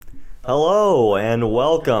Hello and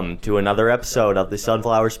welcome to another episode of the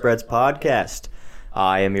Sunflower Spreads podcast.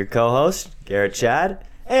 I am your co-host, Garrett Chadd,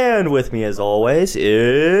 and with me as always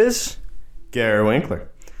is Chadd Winkler.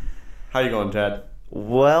 How you going, Chadd?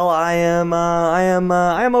 Well, I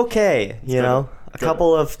am okay. You know, a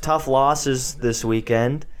couple of tough losses this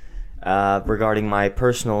weekend regarding my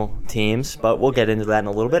personal teams, but we'll get into that in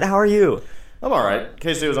a little bit. How are you? I'm all right.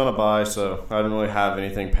 K-State was on a bye, so I didn't really have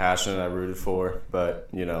anything passionate I rooted for. But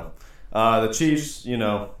the Chiefs, you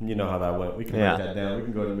know how that went. We can break that down. We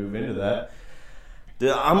can go ahead and move into that.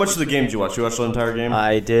 How much of the game did you watch? You watched the entire game?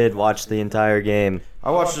 I did watch the entire game.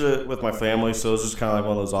 I watched it with my family, so it was just kind of like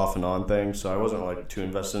one of those off and on things. So I wasn't like too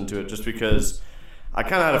invested into it, just because I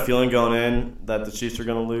kind of had a feeling going in that the Chiefs were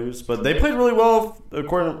going to lose. But they played really well,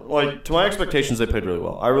 according to my expectations. They played really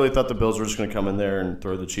well. I really thought the Bills were just going to come in there and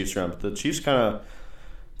throw the Chiefs around. But the Chiefs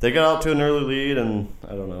they got out to an early lead, and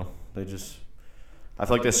I don't know. I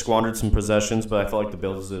feel like they squandered some possessions, but I felt like the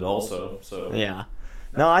Bills did also. So yeah.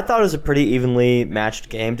 No, I thought it was a pretty evenly matched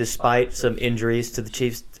game, despite some injuries to the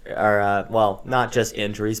Chiefs. Not just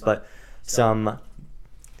injuries, but some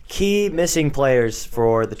key missing players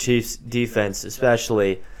for the Chiefs' defense,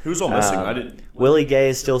 especially. Who's all missing? Willie Gay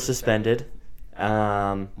is still suspended.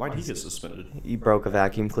 Why did he get suspended? He broke a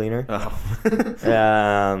vacuum cleaner. Oh.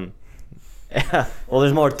 Well,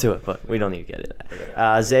 there's more to it, but we don't need to get into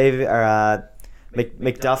that.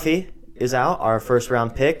 McDuffie is out, our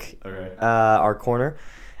first-round pick, our corner.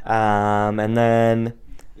 And then,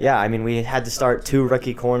 we had to start 2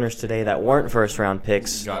 rookie corners today that weren't first-round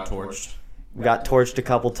picks. Got torched. Got torched a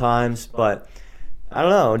couple times, but I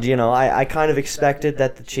don't know. I kind of expected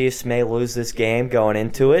that the Chiefs may lose this game going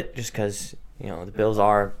into it, just because, the Bills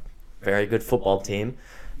are a very good football team.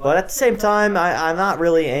 But at the same time, I'm not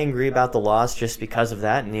really angry about the loss just because of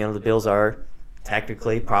that. And, the Bills are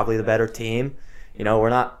technically probably the better team. We're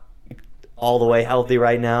not all the way healthy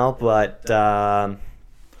right now, but the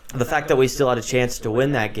fact that we still had a chance to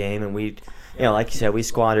win that game, and we, like you said, we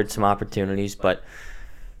squandered some opportunities, but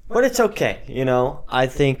it's okay. I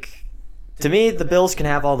think, to me, the Bills can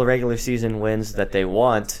have all the regular season wins that they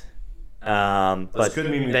want, but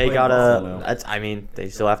they they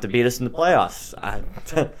still have to beat us in the playoffs.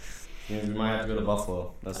 We might have to go to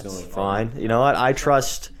Buffalo. That's the only fine. Problem. You know what? I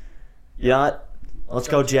trust. Let's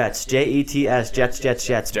go Jets. Jets.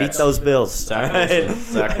 Jets. Beat those Bills.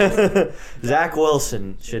 Zach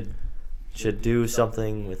Wilson should do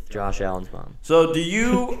something with Josh Allen's mom. So do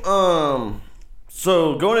you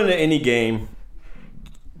so going into any game,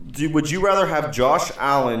 would you rather have Josh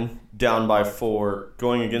Allen down by 4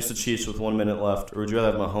 going against the Chiefs with 1 minute left, or would you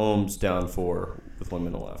rather have Mahomes down 4 with 1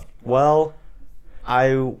 minute left? Well,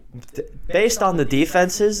 based on the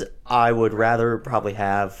defenses, I would rather probably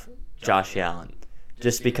have Josh Allen,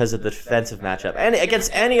 just because of the defensive matchup. And against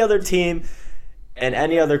any other team and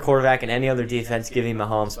any other quarterback and any other defense, giving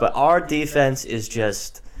Mahomes. But our defense is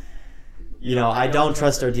just, I don't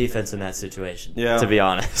trust our defense in that situation, to be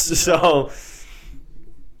honest. So,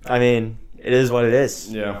 it is what it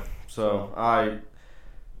is. Yeah. So,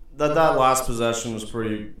 that last possession was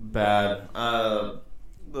pretty bad.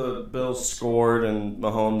 The Bills scored, and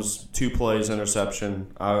Mahomes 2 plays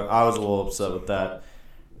interception. I was a little upset with that.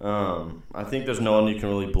 I think there's no one you can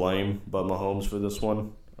really blame but Mahomes for this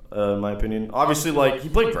one, in my opinion. Obviously, he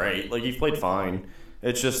played great. He played fine.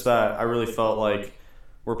 It's just that I really felt like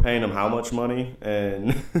we're paying him how much money, and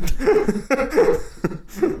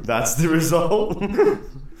that's the result.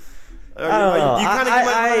 I don't know.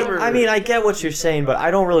 I get what you're saying, but I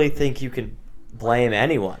don't really think you can blame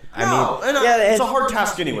anyone. It's a hard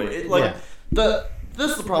task anyway.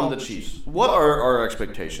 This is the problem with the Chiefs. What are our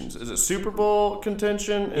expectations? Is it Super Bowl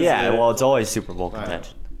contention? It's always Super Bowl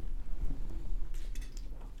contention.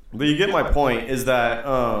 But you get my point, is that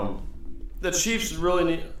the Chiefs really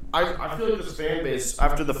need... I feel like this fan base,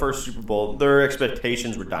 after the first Super Bowl, their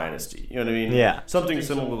expectations were dynasty. You know what I mean? Yeah. Something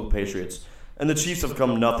similar with the Patriots. And the Chiefs have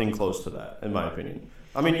come nothing close to that, in my opinion.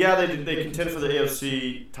 They contend for the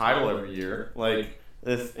AFC title every year.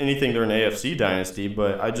 If anything, they're an AFC dynasty,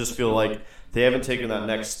 but I just feel like they haven't taken that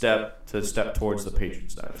next step towards the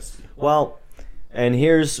Patriots dynasty. Well, and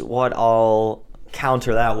here's what I'll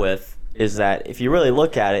counter that with, is that if you really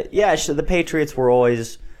look at it, the Patriots were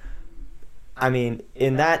always, in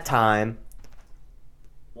that time,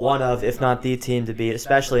 one of, if not the team to beat,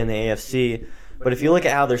 especially in the AFC. But if you look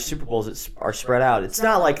at how their Super Bowls are spread out, it's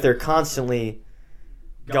not like they're constantly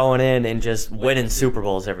going in and just winning Super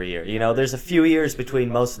Bowls every year. There's a few years between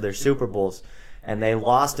most of their Super Bowls, and they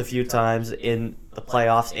lost a few times in the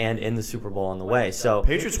playoffs and in the Super Bowl on the way. So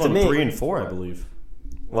Patriots won 3 and 4, I believe.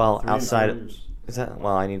 Well, outside of Is that?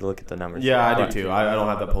 Well, I need to look at the numbers. Yeah, I do too. I don't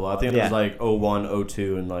have that pulled out. I think it was Yeah. like 01,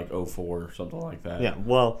 02, and like 04, something like that. Yeah,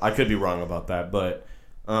 well, I could be wrong about that, but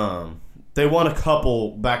they won a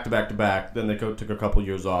couple back to back to back. Then they took a couple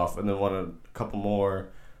years off, and then won a couple more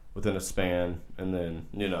within a span, and then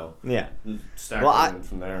yeah. stacked it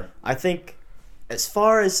from there. I think, as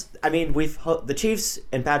far as the Chiefs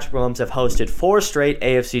and Patrick Mahomes have hosted 4 straight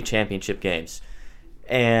AFC Championship games,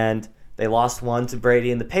 and they lost one to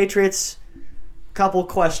Brady and the Patriots. Couple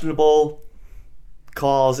questionable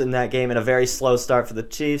calls in that game and a very slow start for the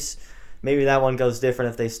Chiefs. Maybe that one goes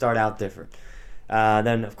different if they start out different.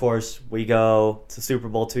 Then, of course, we go to Super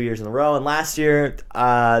Bowl 2 years in a row. And last year,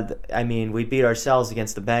 we beat ourselves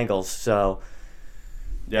against the Bengals. So,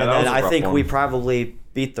 Yeah, and that was then a I rough think one. we probably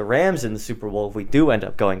beat the Rams in the Super Bowl if we do end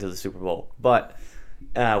up going to the Super Bowl. But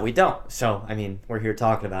we don't. So, we're here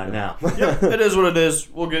talking about it now. Yeah, it is what it is.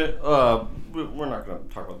 We'll get. We're not going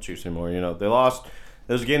to talk about the Chiefs anymore. They lost.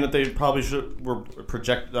 It was a game that they probably were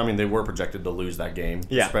projected. They were projected to lose that game.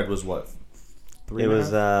 Yeah. The spread was what? 3.5? It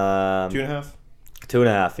was 2.5.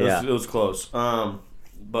 2.5. Yeah. It was close.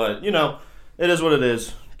 But it is what it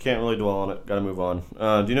is. Can't really dwell on it. Got to move on.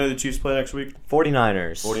 Do you know who the Chiefs play next week?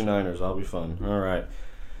 49ers. 49ers. That'll be fun. All right.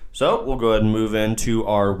 So we'll go ahead and move into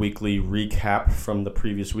our weekly recap from the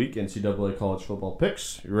previous week, NCAA college football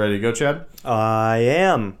picks. You ready to go, Chad? I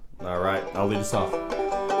am. All right. I'll lead us off.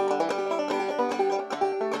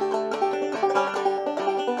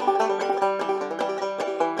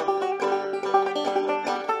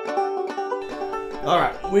 All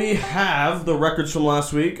right, we have the records from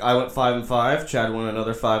last week. I went 5-5. Chad went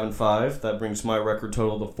another 5-5. That brings my record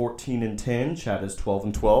total to 14-10. Chad is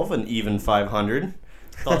 12-12, and even 500.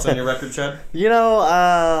 Thoughts on your record, Chad?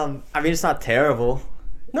 It's not terrible.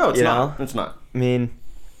 No, it's You not. know? It's not.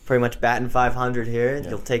 Pretty much batting 500 here. Yeah.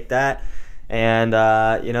 You'll take that. And,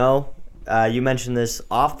 you mentioned this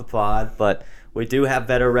off the pod, but we do have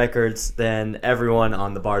better records than everyone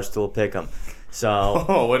on the Barstool Pick'em. So,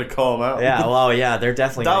 Oh, way to call them out. yeah, they're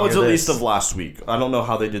definitely That gonna was hear at this. least of last week. I don't know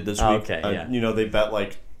how they did this week. Okay, yeah. They bet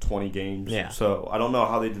like 20 games. Yeah. So I don't know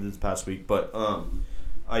how they did this past week, but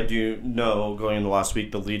I do know going into last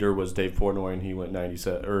week the leader was Dave Portnoy and he went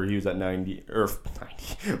 97 or he was at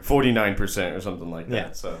 49% or something like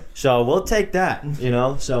that. Yeah. So we'll take that,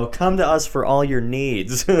 So come to us for all your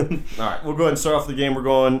needs. All right, we'll go ahead and start off the game. We're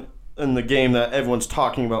going in the game that everyone's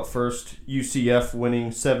talking about first. UCF winning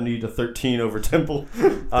 70-13 over Temple.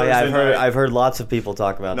 Oh yeah, I've heard lots of people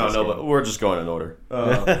talk about this. No, but we're just going in order.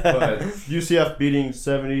 But UCF beating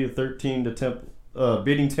 70-13 to Temple,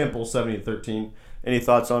 beating Temple 70-13. Any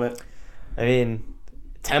thoughts on it?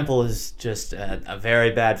 Temple is just a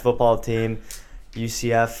very bad football team.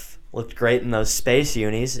 UCF looked great in those space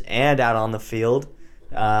unis and out on the field.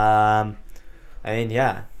 UCF,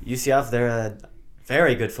 they're a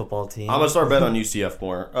very good football team. I'm gonna start betting on UCF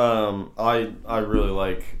more. I really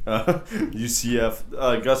like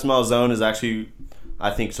UCF. Gus Malzahn is actually,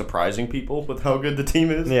 I think, surprising people with how good the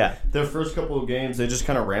team is. Yeah. Their first couple of games, they just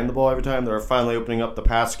kind of ran the ball every time. They're finally opening up the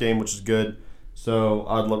pass game, which is good. So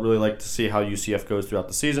I'd really like to see how UCF goes throughout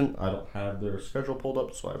the season. I don't have their schedule pulled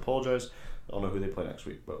up, so I apologize. I don't know who they play next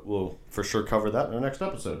week, but we'll for sure cover that in our next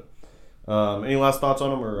episode. Any last thoughts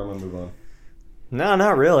on them, or I'm gonna move on? No,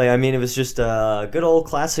 not really. It was just a good old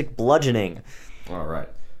classic bludgeoning. All right.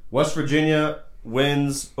 West Virginia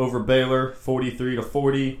wins over Baylor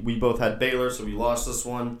 43-40. We both had Baylor, so we lost this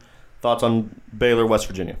one. Thoughts on Baylor, West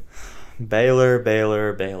Virginia? Baylor.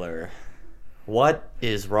 What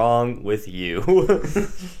is wrong with you?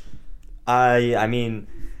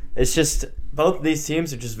 It's just both of these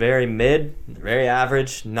teams are just very mid, very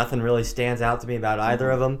average. Nothing really stands out to me about either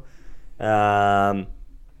of them.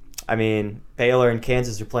 Baylor and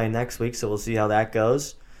Kansas are playing next week, so we'll see how that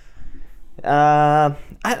goes. I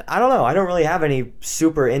don't know. I don't really have any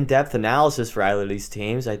super in-depth analysis for either of these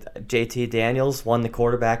teams. JT Daniels won the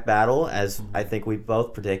quarterback battle, as I think we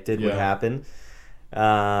both predicted would happen.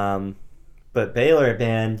 But Baylor,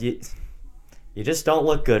 man, you just don't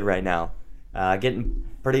look good right now. Getting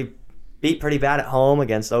beat pretty bad at home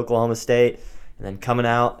against Oklahoma State, and then coming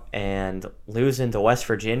out and losing to West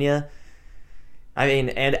Virginia.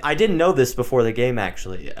 And I didn't know this before the game,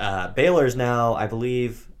 actually. Baylor's now, I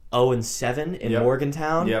believe, 0-7 in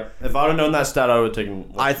Morgantown. Yep. If I would have known that stat, I would have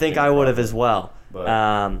taken... I think I would have as well.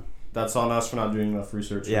 But that's on us for not doing enough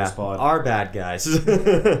research for this pod. Our bad, guys.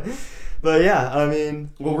 But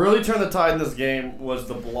what really turned the tide in this game was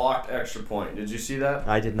the blocked extra point. Did you see that?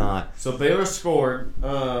 I did not. So Baylor scored.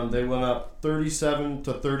 They went up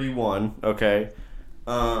 37-31. Okay.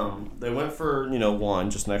 They went for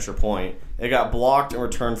one, just an extra point. It got blocked and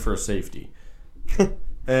returned for a safety.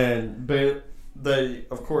 And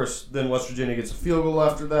of course, then West Virginia gets a field goal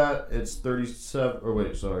after that. It's 37. Or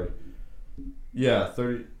wait, sorry. Yeah,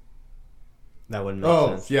 30. That wouldn't make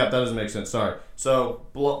sense. Yeah, that doesn't make sense. Sorry. So,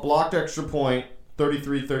 blocked extra point,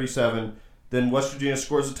 33-37. Then West Virginia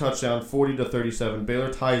scores a touchdown, 40-37.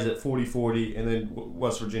 Baylor ties it 40-40, and then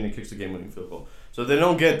West Virginia kicks the game-winning field goal. So if they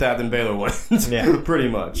don't get that, then Baylor wins. Yeah. Pretty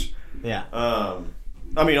much. Yeah. I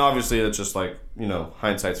mean, obviously, it's just like,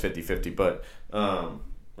 hindsight's 50-50, but or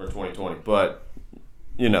 20-20. But,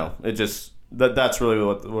 it just that's really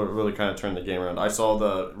what really kind of turned the game around. I saw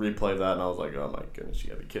the replay of that, and I was like, oh, my goodness, you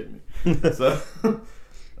got to be kidding me. So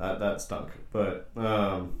that stunk. But,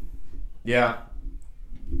 yeah.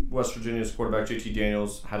 West Virginia's quarterback, JT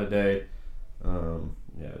Daniels, had a day.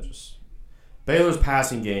 Just Baylor's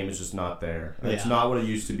passing game is just not there. It's not what it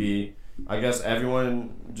used to be. I guess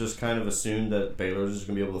everyone just kind of assumed that Baylor's just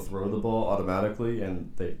going to be able to throw the ball automatically,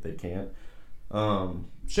 and they can't.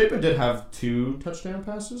 Shapen did have 2 touchdown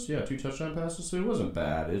passes. Yeah, 2 touchdown passes, so it wasn't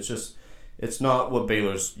bad. It's not what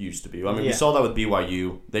Baylor's used to be. I mean, we saw that with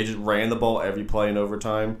BYU. They just ran the ball every play in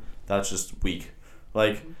overtime. That's just weak.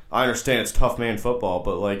 Like, I understand it's tough man football,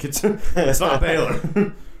 but, like, it's not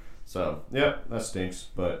Baylor. So, yeah, that stinks.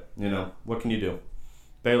 But, what can you do?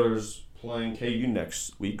 Baylor's playing KU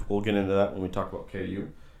next week. We'll get into that when we talk about KU.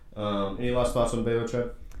 Any last thoughts on Baylor,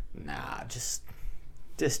 Chad? Nah, just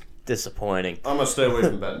disappointing. I'm going to stay away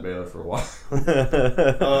from betting Baylor for a while.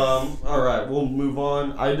 All right, we'll move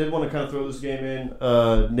on. I did want to kind of throw this game in.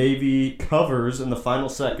 Navy covers in the final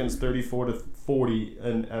seconds, 34-40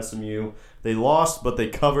 in SMU. They lost, but they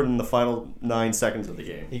covered in the final 9 seconds of the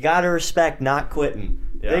game. You got to respect not quitting.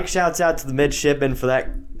 Yeah. Big shouts out to the midshipmen for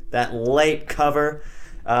that late cover.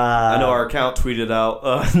 I know our account tweeted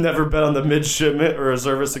out, never bet on the midshipman or a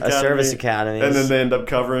service academy. A service academy. And then they end up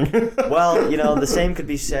covering. Well, the same could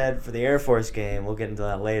be said for the Air Force game. We'll get into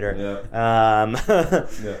that later. Yeah.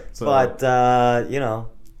 But, I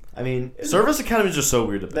mean... Service academy is just so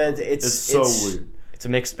weird to bet. It's so weird. It's a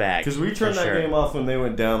mixed bag. Because we turned that game off when they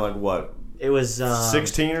went down, like, what? It was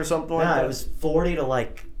 16 or something like that. Yeah, it was 40 to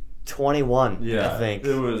 21. Yeah, I think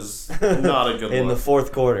it was not a good in the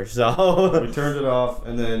fourth quarter. So we turned it off,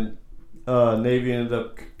 and then Navy ended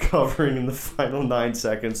up covering in the final 9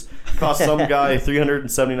 seconds. Cost some guy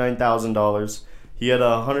 $379,000. He had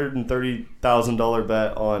a $130,000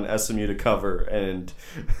 bet on SMU to cover, and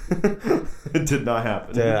it did not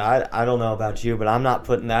happen. Dude, I don't know about you, but I'm not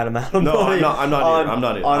putting that amount of money I'm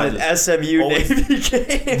not on an SMU Navy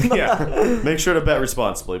game. Yeah, make sure to bet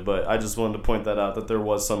responsibly, but I just wanted to point that out, that there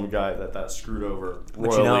was some guy that screwed over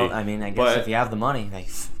royally. But I guess if you have the money,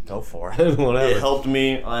 go for it. Whatever. It helped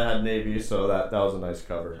me. I had Navy, so that was a nice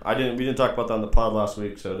cover. We didn't talk about that on the pod last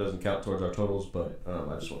week, so it doesn't count towards our totals, but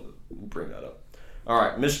I just wanted to bring that up. All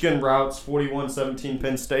right, Michigan routes 41-17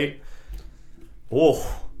 Penn State.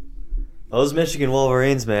 Oh, those Michigan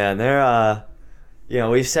Wolverines, man, they're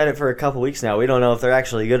we've said it for a couple weeks now. We don't know if they're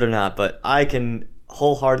actually good or not, but I can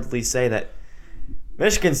wholeheartedly say that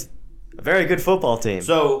Michigan's a very good football team.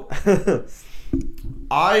 So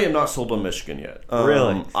I am not sold on Michigan yet.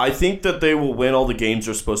 Really? I think that they will win all the games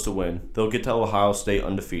they're supposed to win. They'll get to Ohio State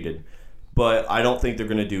undefeated. But I don't think they're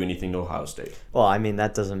going to do anything to Ohio State. Well,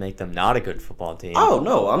 that doesn't make them not a good football team. Oh,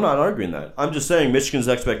 no, I'm not arguing that. I'm just saying Michigan's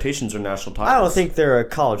expectations are national titles. I don't think they're a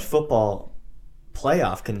college football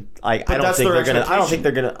playoff. I don't think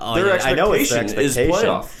they're going to. Their expectation is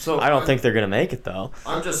playoff. So I don't think they're going to make it, though.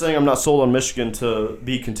 I'm just saying I'm not sold on Michigan to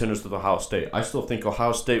be contenders with Ohio State. I still think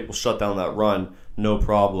Ohio State will shut down that run, no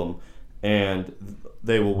problem, and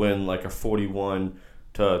they will win like a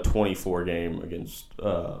 41-24 game against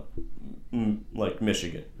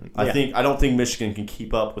Michigan. Yeah. I don't think Michigan can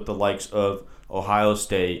keep up with the likes of Ohio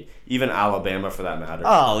State, even Alabama for that matter.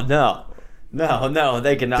 Oh no,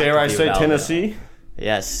 they cannot. Dare I say Alabama. Tennessee?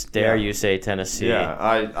 Yes, dare you say Tennessee? Yeah,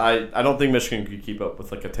 I don't think Michigan could keep up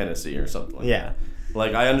with like a Tennessee or something like that.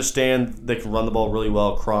 Like, I understand they can run the ball really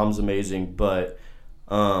well. Crom's amazing, but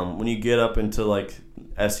when you get up into like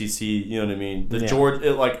SEC, you know what I mean?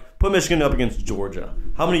 Put Michigan up against Georgia.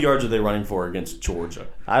 How many yards are they running for against Georgia?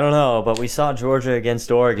 I don't know, but we saw Georgia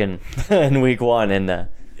against Oregon in week 1, and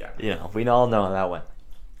we all know how that went.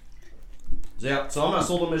 Yeah, so I'm not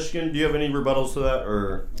sold on Michigan. Do you have any rebuttals to that,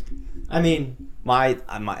 or? I mean,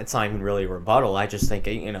 it's not even really a rebuttal. I just think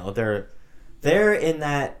they're in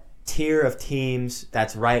that tier of teams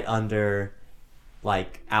that's right under,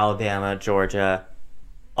 like, Alabama, Georgia,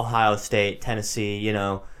 Ohio State, Tennessee.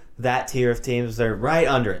 That tier of teams. They're right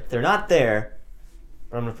under it. They're not there,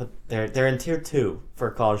 but I'm gonna put they're in tier 2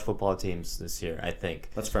 for college football teams this year. I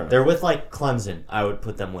think that's fair enough. They're with like Clemson. I would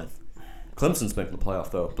put them with. Clemson's making the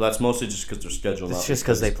playoff, though. But that's mostly just because they're scheduled. It's just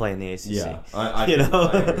because they play in the ACC. Yeah. I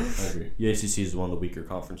agree. The ACC is one of the weaker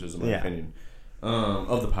conferences, in my opinion.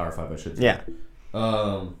 Of the Power 5, I should say. Yeah.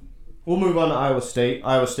 We'll move on to Iowa State.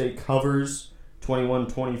 Iowa State covers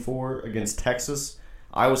 21-24 against Texas.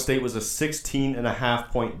 Iowa State was a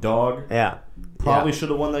 16.5-point dog. Yeah. Probably should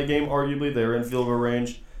have won that game, arguably. They were in field goal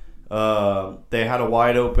range. They had a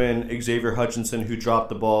wide open Xavier Hutchinson who dropped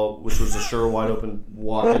the ball, which was a sure wide open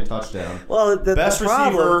walk-in touchdown. Well, Best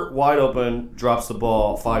receiver, wide open, drops the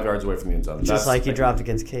ball 5 yards away from the end zone. Just like he dropped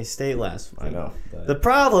against K-State last week. I know. The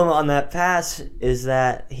problem on that pass is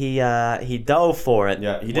that he dove for it.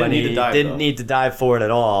 Yeah, he didn't need to dive for it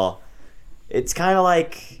at all. It's kind of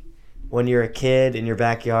like when you're a kid in your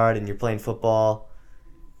backyard and you're playing football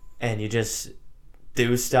and you just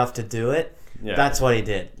do stuff to do it. Yeah. That's what he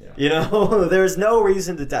did. Yeah. You know, there's no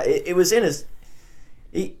reason to dive. It was in his...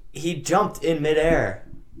 He jumped in midair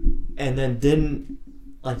and then didn't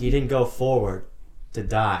go forward to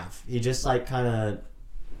dive. He just kind of,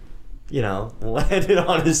 landed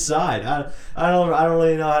on his side. I don't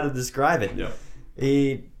really know how to describe it. Yeah.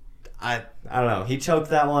 I don't know. He choked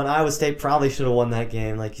that one. Iowa State probably should have won that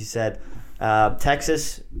game, like you said.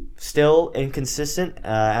 Texas still inconsistent.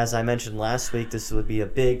 As I mentioned last week, this would be a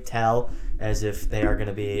big tell as if they are going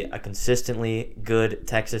to be a consistently good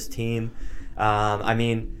Texas team.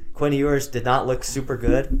 Quinn Ewers did not look super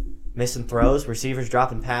good, missing throws, receivers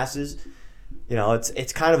dropping passes.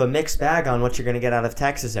 It's kind of a mixed bag on what you're going to get out of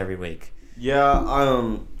Texas every week.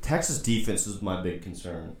 Yeah, Texas defense is my big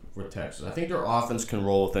concern with Texas. I think their offense can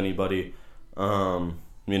roll with anybody.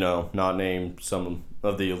 Not name some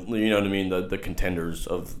of the, the contenders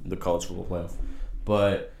of the college football playoff.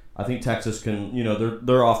 But I think Texas can,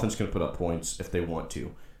 their offense can put up points if they want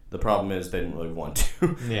to. The problem is they didn't really want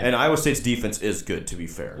to. Yeah. And Iowa State's defense is good, to be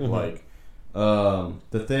fair. Mm-hmm.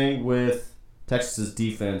 The thing with Texas's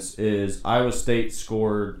defense is Iowa State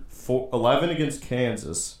scored 11 against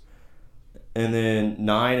Kansas and then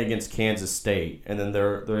 9 against Kansas State, and then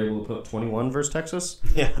they're able to put up 21 versus Texas.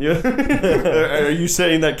 Yeah. Are you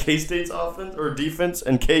saying that K-State's offense or defense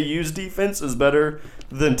and KU's defense is better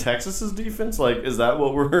than Texas's defense? Is that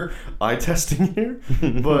what we're eye testing here?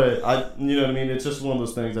 But it's just one of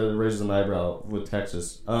those things that raises an eyebrow with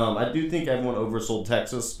Texas. I do think everyone oversold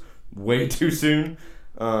Texas way too soon,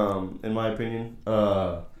 in my opinion.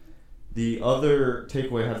 The other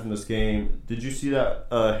takeaway I had from this game, did you see that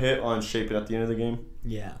hit on Shapen at the end of the game?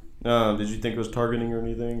 Yeah. Did you think it was targeting or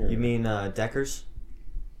anything? Or? You mean Deckers?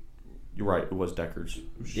 You're right, it was Deckers.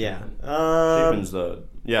 Yeah. Shapen's the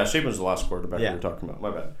last quarterback we were talking about.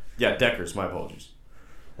 My bad. Yeah, Deckers, my apologies.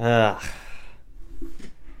 I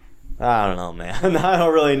don't know, man. I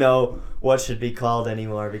don't really know what should be called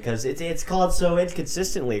anymore because it's called so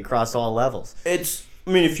inconsistently across all levels.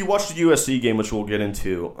 If you watch the USC game, which we'll get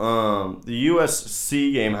into, the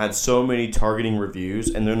USC game had so many targeting reviews,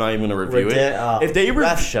 and they're not even going to review it. If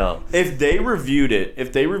they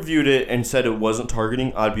reviewed it and said it wasn't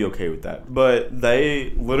targeting, I'd be okay with that. But they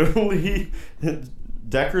literally,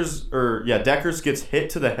 Deckers gets hit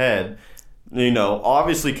to the head.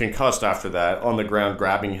 Obviously concussed after that on the ground,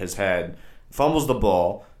 grabbing his head, fumbles the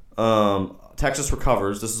ball. Texas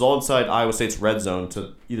recovers. This is all inside Iowa State's red zone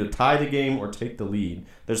to either tie the game or take the lead.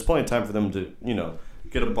 There's plenty of time for them to,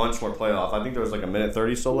 get a bunch more playoff. I think there was a minute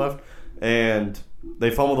 30 still left. And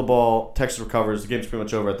they fumble the ball. Texas recovers. The game's pretty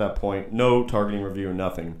much over at that point. No targeting review or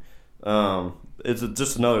nothing. It's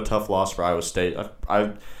just another tough loss for Iowa State.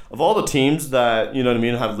 Of all the teams that,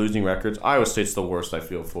 have losing records, Iowa State's the worst I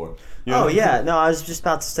feel for. Oh, yeah. No, I was just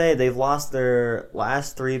about to say they've lost their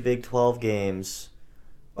last 3 Big 12 games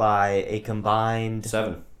by a combined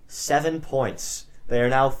 7 points. They are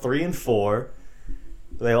now 3-4.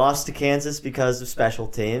 They lost to Kansas because of special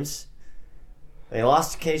teams. They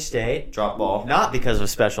lost to K-State. Drop ball. Not because of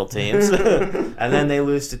special teams. And then they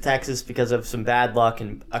lose to Texas because of some bad luck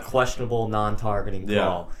and a questionable non-targeting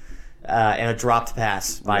call. And a dropped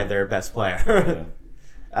pass by their best player.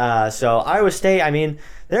 So Iowa State,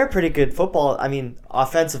 they're a pretty good football.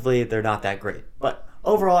 Offensively, they're not that great. But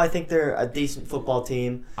overall, I think they're a decent football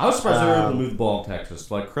team. I was surprised they were able to move the ball in Texas.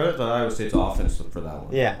 Credit to Iowa State's offense for that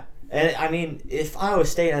one. Yeah. And, if Iowa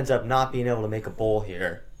State ends up not being able to make a bowl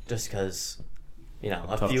here, just because,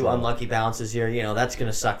 a few unlucky bounces here, that's going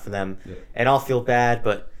to suck for them. Yeah. And I'll feel bad,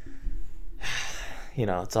 but,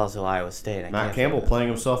 it's also Iowa State. Matt Campbell playing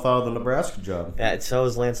himself out of the Nebraska job. Yeah, so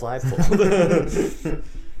is Lance Leipold.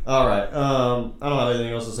 All right. I don't have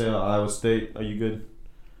anything else to say about Iowa State. Are you good?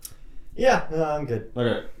 Yeah, I'm good.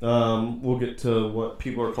 Okay. We'll get to what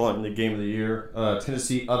people are calling the game of the year.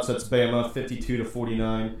 Tennessee upsets Bama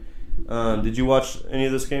 52-49. Did you watch any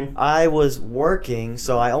of this game? I was working,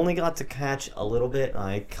 so I only got to catch a little bit.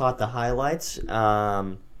 I caught the highlights.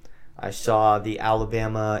 I saw the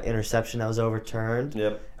Alabama interception that was overturned.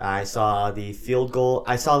 Yep. I saw the field goal.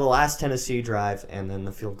 I saw the last Tennessee drive and then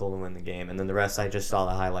the field goal to win the game. And then the rest I just saw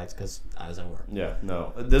the highlights because I was at work. Yeah,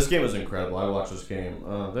 no. This game was incredible. I watched this game.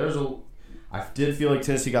 I did feel like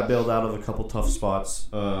Tennessee got bailed out of a couple tough spots.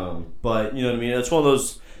 But, you know what I mean? It's one of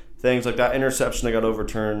those things like that interception that got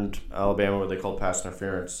overturned, Alabama, where they called pass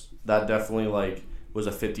interference. That definitely, like, was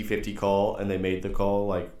a 50-50 call, and they made the call.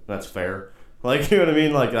 Like, that's fair. Like, you know what I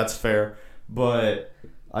mean? Like, that's fair. But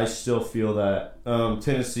I still feel that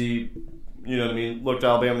Tennessee, you know what I mean, looked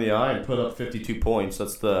Alabama in the eye and put up 52 points.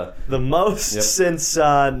 That's the most since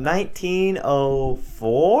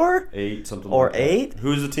 1904? 8, something or like that. 8?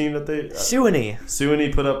 Who's the team that they...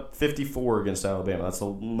 Sewanee put up 54 against Alabama. That's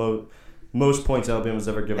the most points Alabama's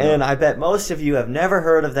ever given And up. I bet most of you have never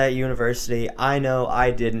heard of that university. I know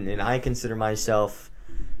I didn't, and I consider myself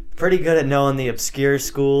pretty good at knowing the obscure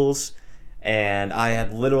schools. And I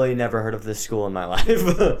had literally never heard of this school in my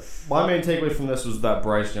life. My main takeaway from this was that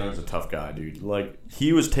Bryce Young's a tough guy, dude. Like,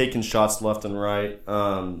 he was taking shots left and right.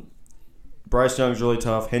 Bryce Young's really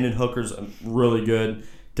tough. Hendon Hooker's really good.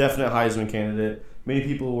 Definite Heisman candidate. Many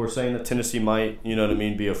people were saying that Tennessee might, you know what I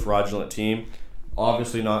mean, be a fraudulent team.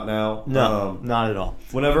 Obviously not now. No, not at all.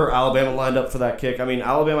 Whenever Alabama lined up for that kick, I mean,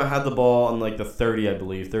 Alabama had the ball on like the 30, I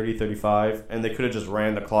believe, 30, 35, and they could have just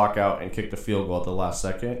ran the clock out and kicked the field goal at the last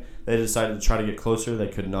second. They decided to try to get closer. They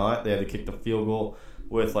could not. They had to kick the field goal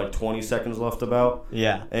with like 20 seconds left about.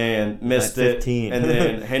 Yeah. And missed it. 15. And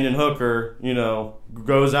then Hendon Hooker, you know,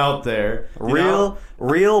 goes out there. Real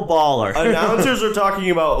baller. Announcers are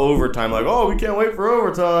talking about overtime, like, oh, we can't wait for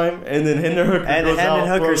overtime. And then Hendon Hooker goes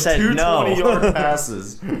out, throws two 20-yard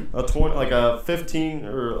passes, like a 15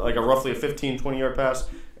 or like a roughly a 15, 20-yard pass,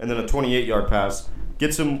 and then a 28-yard pass.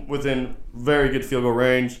 Gets him within very good field goal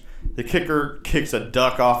range. The kicker kicks a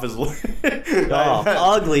duck off his leg.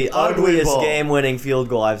 Ugliest ball. Game-winning field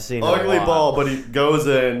goal I've seen. Ugly ball, but he goes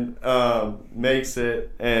in, makes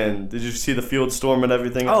it, and did you see the field storm and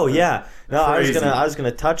everything? Oh yeah, no, Crazy. I was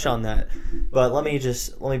gonna touch on that, but let me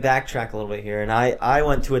backtrack a little bit here. And I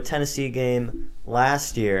went to a Tennessee game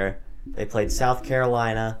last year. They played South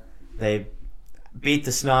Carolina. They beat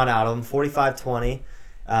the snot out of them, 45-20.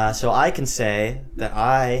 So I can say that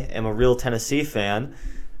I am a real Tennessee fan.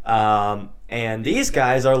 And these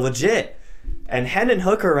guys are legit. And Hendon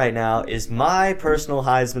Hooker right now is my personal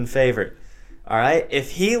Heisman favorite. All right?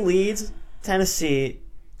 If he leads Tennessee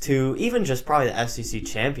to even just probably the SEC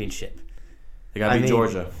championship. They got to beat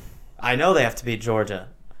Georgia. I know they have to beat Georgia.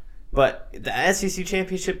 But the SEC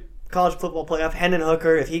championship college football playoff, Hendon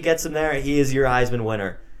Hooker, if he gets him there, he is your Heisman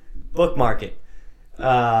winner. Bookmark it.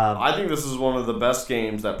 I think this is one of the best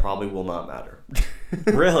games that probably will not matter.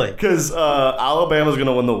 Really? Because Alabama's going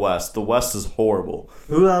to win the West. The West is horrible.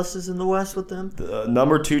 Who else is in the West with them? The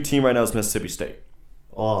number 2 team right now is Mississippi State.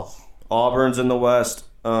 Oh. Auburn's in the West.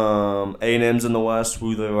 A&M's in the West,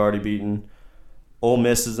 who they've already beaten. Ole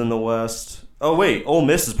Miss is in the West. Oh, wait. Ole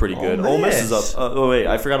Miss is pretty good. Ole Miss is up. Oh, wait.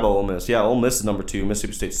 I forgot about Ole Miss. Yeah, Ole Miss is number 2.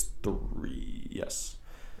 Mississippi State's 3. Yes.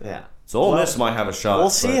 Yeah. So Ole Miss might have a shot. We'll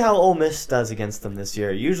see how Ole Miss does against them this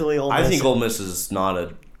year. Usually Ole Miss... I think Ole Miss is not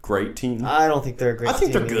a great team. I don't think they're a great team. I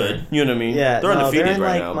think they're good. Either. You know what I mean? Yeah, they're undefeated they're in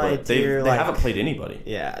right like now, my but they haven't played anybody.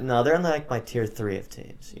 Yeah, no, they're in like my tier 3 of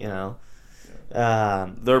teams, you know?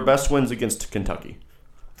 Their best wins against Kentucky.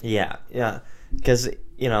 Yeah. Because,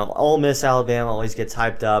 you know, Ole Miss, Alabama always gets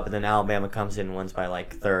hyped up, and then Alabama comes in and wins by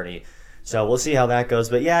like 30. So we'll see how that goes.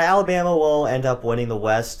 But yeah, Alabama will end up winning the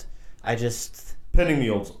West. Pending the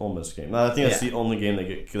Ole Miss game. I think that's the only game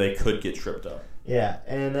they could get tripped up. Yeah,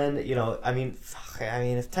 and then, you know, I mean,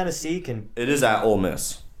 if Tennessee can... It is at Ole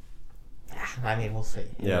Miss. I mean, we'll see.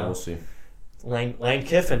 We'll see. Lane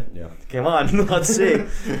Kiffin. Yeah. Come on, let's see.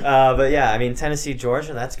 But yeah, I mean, Tennessee,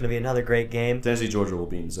 Georgia, that's going to be another great game. Tennessee, Georgia will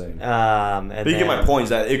be insane. But you get my point is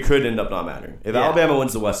that it could end up not mattering. If Alabama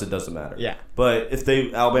wins the West, it doesn't matter. Yeah. But if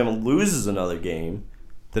Alabama loses another game,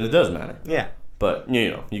 then it does matter. Yeah. But, you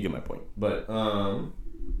know, you get my point. But,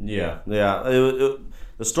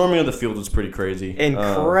 the storming of the field was pretty crazy.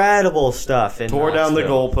 Incredible stuff. Tore down the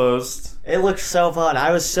goalpost. It looked so fun.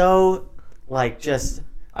 I was so, I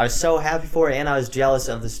was so happy for it, and I was jealous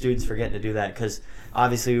of the students for getting to do that because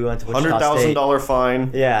obviously we went to Wichita State. $100,000 fine.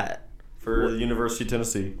 Yeah. For the University of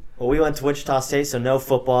Tennessee. Well, we went to Wichita State, so no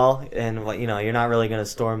football, and, you know, you're not really going to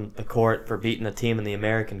storm the court for beating a team in the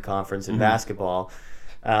American Conference in basketball.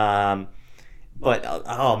 But,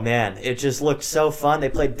 oh, man, it just looked so fun. They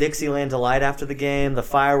played Dixieland Delight after the game. The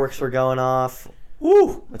fireworks were going off.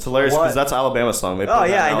 Woo! It's hilarious because that's Alabama's song. They put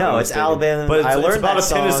that I out know. in It's the stadium. Alabama. But I it's learned about that a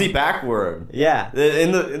song. Tennessee backward. Yeah.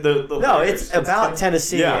 In the No, lyrics. it's about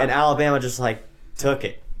Tennessee, Yeah. and Alabama just, like, took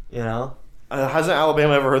it, you know? Hasn't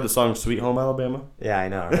Alabama ever heard the song Sweet Home Alabama? Yeah, I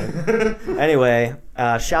know, right? Anyway,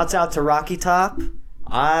 shouts out to Rocky Top.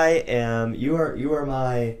 You are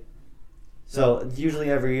my... So,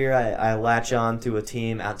 usually every year I latch on to a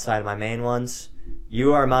team outside of my main ones.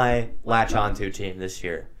 You are my latch on to team this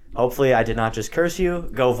year. Hopefully I did not just curse you.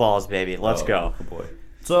 Go Vols, baby. Let's go. Oh boy.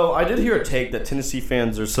 So I did hear a take that Tennessee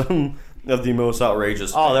fans are some of the most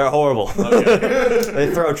outrageous. Oh, they're horrible. Okay.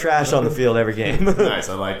 They throw trash on the field every game. Nice,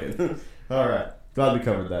 I like it. All right. Glad we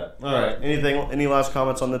covered that. All right. Any last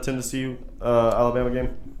comments on the Tennessee Alabama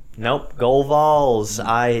game? Nope. Go Vols.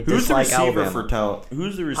 I Who's the dislike receiver Alabama. for talent?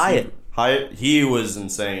 Who's the receiver? Hyatt. He was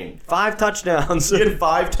insane. 5 touchdowns. He had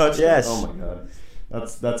 5 touchdowns. Yes. Oh my god.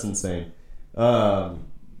 That's insane.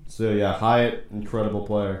 So yeah, Hyatt, incredible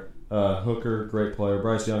player. Hooker, great player.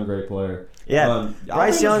 Bryce Young, great player. Yeah, Bryce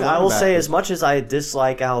Alabama's Young, I running will back say, is- as much as I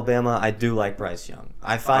dislike Alabama, I do like Bryce Young.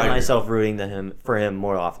 I find agree. myself rooting for him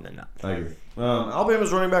more often than not. I agree.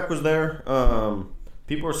 Alabama's running back was there.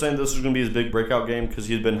 People were saying this was going to be his big breakout game because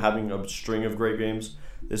he had been having a string of great games.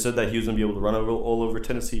 They said that he was going to be able to run all over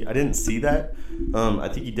Tennessee. I didn't see that. I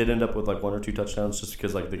think he did end up with like 1 or 2 touchdowns just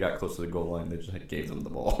because like they got close to the goal line. They just gave them the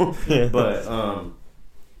ball. But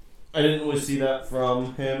I didn't really see that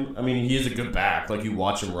from him. I mean, he's a good back. Like you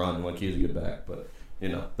watch him run, like he's a good back. But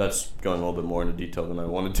that's going a little bit more into detail than I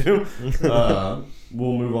wanted to.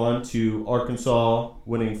 We'll move on to Arkansas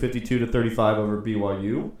winning 52-35 over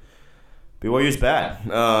BYU. BYU's bad.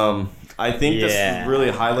 I think this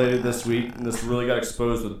really highlighted this week, and this really got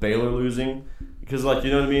exposed with Baylor losing. Because, like,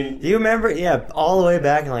 you know what I mean? Do you remember? Yeah, all the way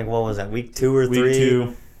back in, like, what was that, week 2 or 3? Week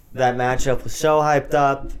 2. That matchup was so hyped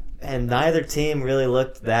up, and neither team really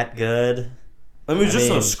looked that good. I mean, it was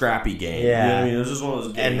just a scrappy game. Yeah. You know what I mean? It was just one of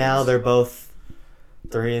those games. And now they're both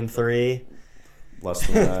 3-3. Less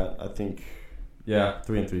than that, I think. Yeah,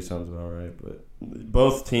 3-3 sounds about right, but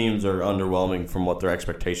both teams are underwhelming from what their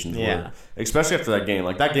expectations were. Especially after that game.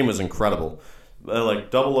 Like, that game was incredible. Like,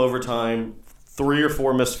 double overtime, 3 or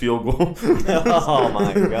 4 missed field goals. Oh,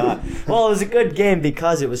 my God. Well, it was a good game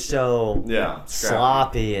because it was so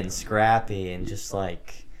sloppy and scrappy and just,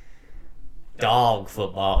 like, dog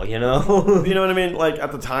football, you know? You know what I mean? Like,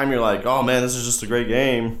 at the time, you're like, oh, man, this is just a great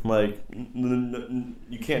game. Like,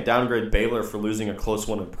 you can't downgrade Baylor for losing a close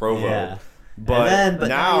one in Provo. Yeah. But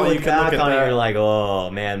now you can look at on that. It, you're like, oh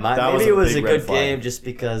man, maybe it was a good game just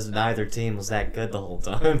because neither team was that good the whole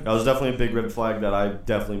time. That was definitely a big red flag that I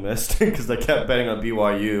definitely missed because I kept betting on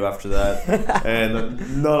BYU after that,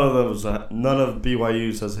 and none of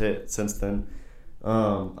BYU's has hit since then.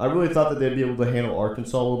 I really thought that they'd be able to handle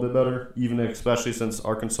Arkansas a little bit better, especially since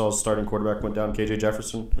Arkansas's starting quarterback went down, KJ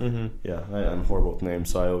Jefferson. Mm-hmm. Yeah, I'm horrible with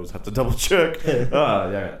names, so I always have to double check.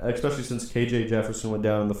 Especially since KJ Jefferson went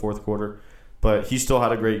down in the fourth quarter. But he still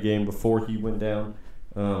had a great game before he went down.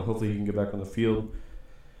 Hopefully he can get back on the field.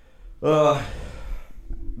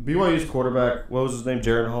 BYU's quarterback, what was his name?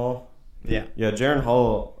 Jaron Hall? Yeah. Yeah, Jaron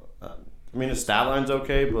Hall, I mean, his stat line's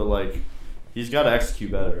okay, but, like, he's got to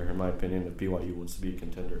execute better, in my opinion, if BYU wants to be a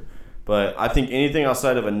contender. But I think anything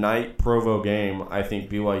outside of a night Provo game, I think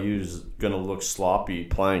BYU's going to look sloppy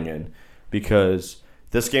playing in because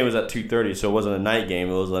this game was at 2:30, so it wasn't a night game.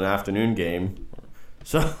 It was an afternoon game.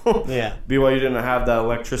 So BYU didn't have that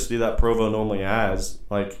electricity that Provo normally has.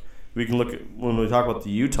 Like, we can look at when we talk about the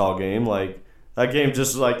Utah game, like, that game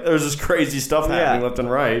just, like, there's this crazy stuff happening left and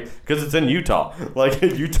right because it's in Utah. Like,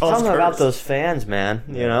 Utah's Something about those fans, man,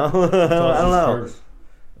 you know? I don't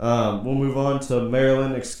know. We'll move on to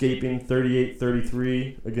Maryland escaping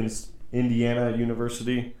 38-33 against Indiana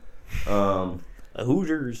University. The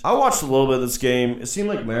Hoosiers. I watched a little bit of this game. It seemed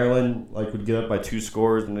like Maryland would get up by 2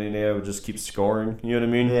 scores and Indiana would just keep scoring. You know what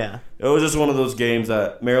I mean? Yeah. It was just one of those games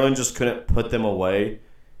that Maryland just couldn't put them away.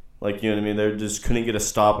 Like, you know what I mean? They just couldn't get a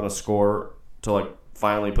stop and a score to, like,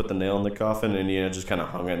 finally put the nail in the coffin. Indiana just kind of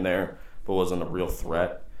hung in there but wasn't a real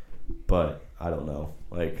threat. But I don't know.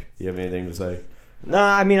 Like, do you have anything to say? No,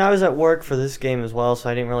 I mean, I was at work for this game as well, so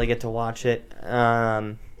I didn't really get to watch it.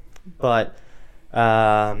 But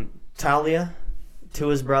Talia, to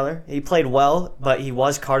his brother, he played well, but he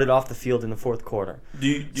was carted off the field in the fourth quarter.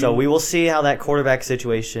 So we will see how that quarterback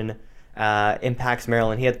situation impacts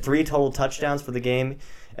Maryland. He had 3 total touchdowns for the game.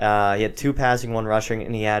 He had 2 passing, 1 rushing,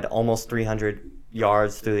 and he had almost 300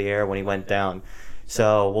 yards through the air when he went down.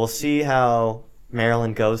 So we'll see how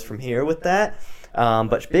Maryland goes from here with that.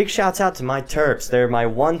 But big shouts out to my Terps. They're my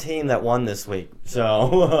one team that won this week.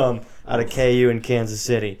 So out of KU and Kansas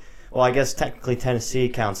City. Well, I guess technically Tennessee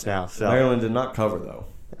counts now. So Maryland did not cover, though.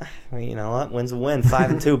 Well, you know what? Win's a win.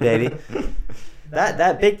 5-2, baby.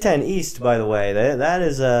 That Big Ten East, by the way, that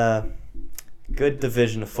is a good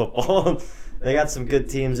division of football. They got some good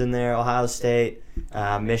teams in there. Ohio State,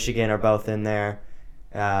 Michigan are both in there.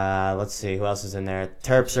 Let's see, who else is in there?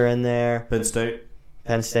 Terps are in there.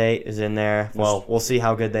 Penn State is in there. Well, we'll see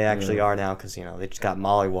how good they actually are now because, they just got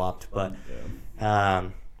mollywopped. But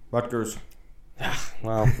Rutgers.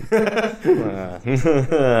 Well, I don't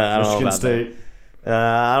know about State. that.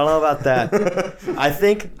 I don't know about that. I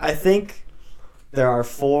think there are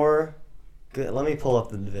 4. Good. Let me pull up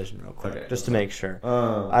the division real quick just to make sure.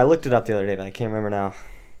 I looked it up the other day, but I can't remember now.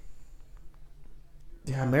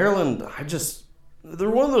 Yeah, Maryland.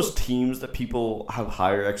 They're one of those teams that people have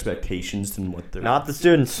higher expectations than what they're. Not the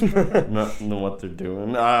students. Not than what they're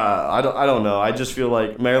doing. I don't know. I just feel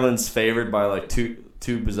like Maryland's favored by like two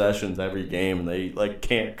possessions every game, and they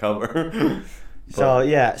can't cover.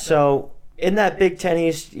 So in that Big Ten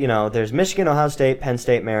East, there's Michigan, Ohio State, Penn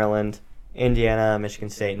State, Maryland, Indiana, Michigan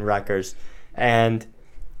State, and Rutgers. And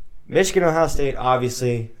Michigan, Ohio State,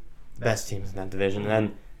 obviously the best teams in that division.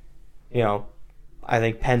 And then, I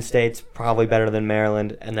think Penn State's probably better than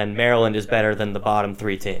Maryland, and then Maryland is better than the bottom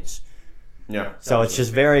 3 teams. Yeah. So it's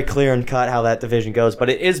just very clear and cut how that division goes. But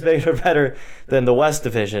it is better than the West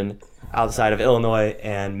Division outside of Illinois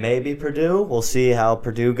and maybe Purdue. We'll see how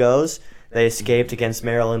Purdue goes. They escaped against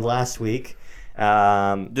Maryland last week.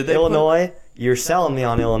 Illinois, you're selling me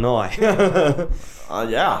on Illinois.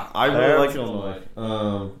 Yeah, I really like Illinois.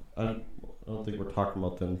 I don't think we're talking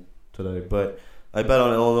about them today, but I bet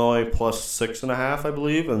on Illinois plus 6.5, I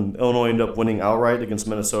believe, and Illinois ended up winning outright against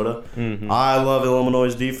Minnesota. Mm-hmm. I love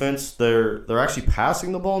Illinois' defense. They're actually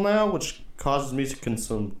passing the ball now, which causes me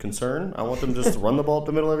some concern. I want them just to run the ball up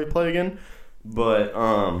the middle every play again. But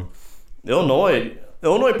Illinois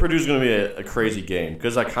Purdue's going to be a crazy game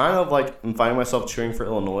because I kind of am finding myself cheering for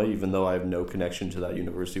Illinois, even though I have no connection to that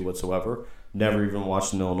university whatsoever. Never even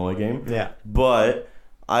watched an Illinois game. Yeah, but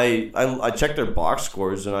I checked their box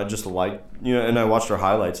scores and I just and I watched their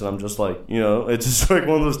highlights and I'm just it's just one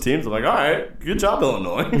of those teams. I'm like, all right, good job,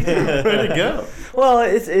 Illinois, way to go. Well,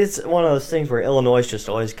 it's one of those things where Illinois just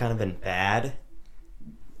always kind of been bad,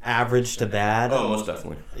 average to bad. Oh, most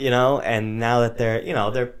definitely. And now that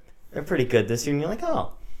they're pretty good this year, and you're like,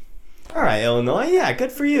 oh, all right, Illinois, yeah,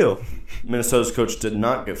 good for you. Minnesota's coach did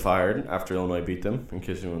not get fired after Illinois beat them, in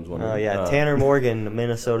case anyone's wondering. Oh, yeah, Tanner Morgan,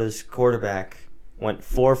 Minnesota's quarterback, went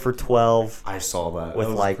 4 for 12. I saw that. With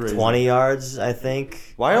that crazy. 20 yards, I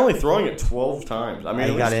think. Why only throwing it 12 times? I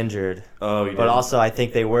mean, he got injured. Oh, he did. But also, I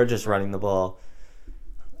think they were just running the ball.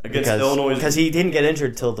 Against Illinois. Because he didn't get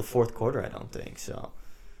injured till the 4th quarter, I don't think. So,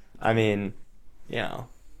 I mean, he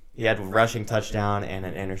had a rushing touchdown and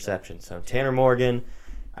an interception. So, Tanner Morgan,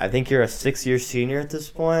 I think you're a 6-year senior at this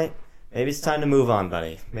point. Maybe it's time to move on,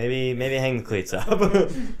 buddy. Maybe hang the cleats up.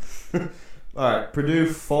 All right, Purdue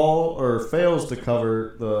fails to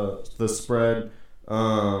cover the spread.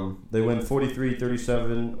 They win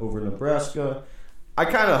 43-37 over Nebraska. I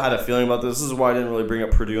kind of had a feeling about this. This is why I didn't really bring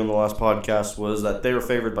up Purdue in the last podcast, was that they were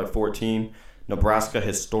favored by 14. Nebraska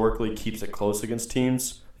historically keeps it close against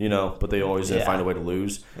teams, but they always find a way to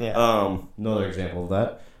lose. Yeah. Another example of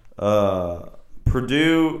that.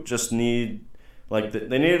 Purdue just they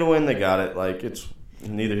needed to win. They got it. It's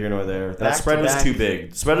neither here nor there. That spread was too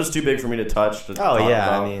big. The spread was too big for me to touch. But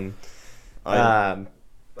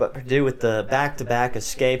Purdue with the back-to-back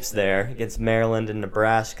escapes there against Maryland and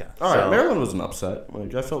Nebraska. All right, Maryland was an upset.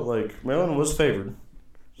 I felt like Maryland was favored.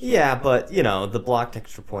 Yeah, but the blocked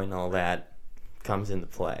extra point and all that comes into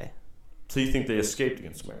play. So you think they escaped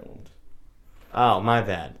against Maryland? Oh, my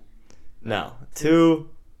bad. No, 2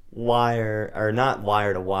 wire or not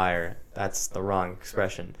wire to wire. That's the wrong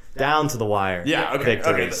expression. Down to the wire. Yeah, okay.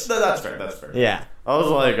 Victories. Okay, that's fair. Yeah. I was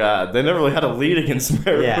like, they never really had a lead against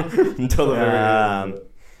Maryland until the very end.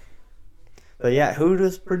 But yeah, who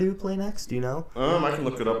does Purdue play next? Do you know? I can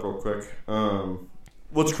look it up real quick.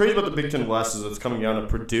 What's crazy about the Big Ten West is it's coming down to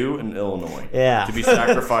Purdue and Illinois. Yeah. To be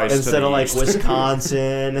sacrificed instead to the of East.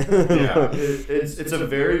 Wisconsin. Yeah. It's a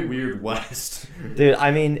very weird West. Dude,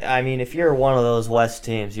 I mean, if you're one of those West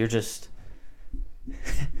teams, you're just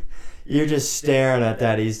staring at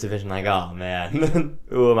that East Division like, oh man,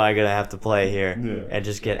 who am I gonna have to play here? Yeah. And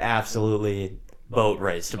just get absolutely boat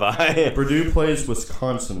raced by. Purdue plays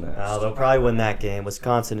Wisconsin next. They'll probably win that game.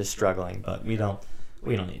 Wisconsin is struggling, but we don't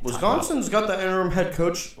need to Wisconsin's got the interim head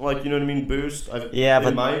coach, boost. But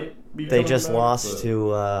they just lost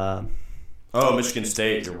to Michigan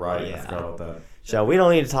State. You're right. Yeah. I forgot about that. So we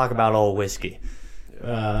don't need to talk about old whiskey.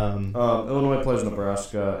 Illinois plays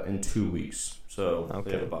Nebraska in 2 weeks. So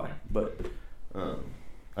they have a bye. But I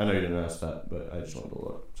know you didn't ask that, but I just wanted to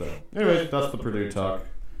look. So anyway, that's the Purdue talk.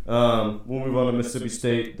 We'll move on to Mississippi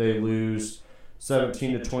State. They lose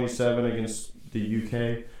 17-27 against the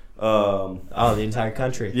UK. The entire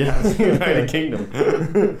country. Yeah, the United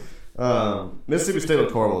Kingdom. Mississippi State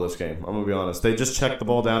looked horrible this game. I'm going to be honest. They just checked the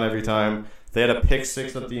ball down every time. They had a pick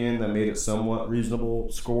six at the end that made it somewhat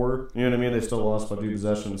reasonable score. You know what I mean? They still lost by 2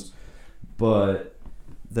 possessions. But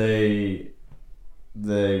they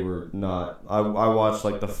were not. I watched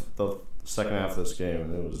like the second half of this game,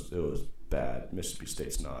 and it was bad. Mississippi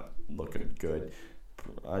State's not looking good.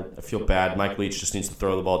 I feel bad. Mike Leach just needs to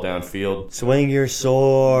throw the ball downfield. Swing your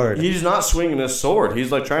sword. He's not swinging his sword.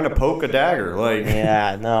 He's like trying to poke a dagger. Like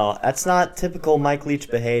yeah, no, that's not typical Mike Leach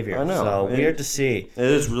behavior. I know. So weird to see. It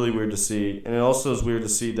is really weird to see, and it also is weird to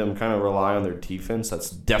see them kind of rely on their defense. That's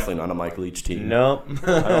definitely not a Mike Leach team. Nope.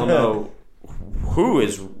 I don't know who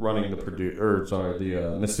is running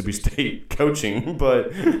the Mississippi State coaching,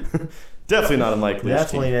 but definitely not a Mike Leach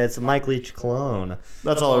Definitely, team. it's a Mike Leach clone.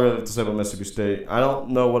 That's all I really have to say about Mississippi State. I don't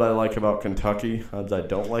know what I like about Kentucky. I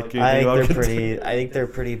don't like anything I think about they're Kentucky. I think they're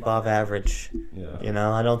pretty above average. Yeah, You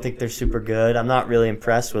know, I don't think they're super good. I'm not really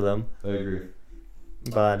impressed with them. I agree.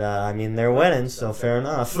 But I mean, they're winning, so fair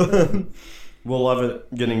enough. Will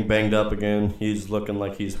Levitt getting banged up again. He's looking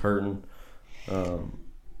like he's hurting.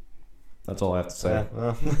 That's all I have to say. Yeah,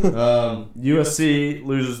 well. USC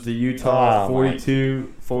loses to Utah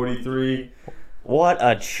 42-43. What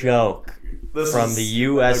a choke from the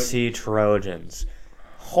USC Trojans.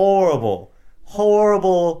 Horrible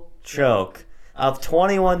choke. Up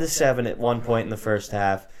 21-7 at one point in the first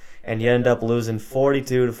half, and you end up losing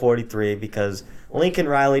 42-43 because Lincoln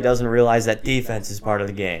Riley doesn't realize that defense is part of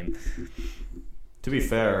the game. To be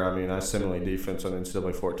fair, I mean, I simulate defense on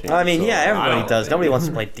NCAA 14. I mean, so yeah, everybody does. think- Nobody wants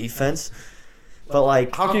to play defense. But,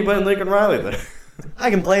 like, How can you blame Lincoln Riley then?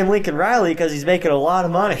 I can blame Lincoln Riley because he's making a lot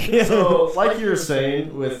of money. So, like you were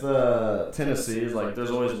saying with Tennessee, is like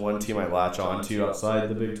there's always one team I latch on to outside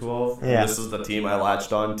the Big 12. Yeah. This is the team I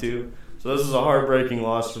latched on to. So this is a heartbreaking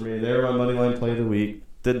loss for me. They were my money line play of the week.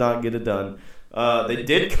 Did not get it done. They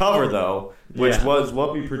did cover though, which was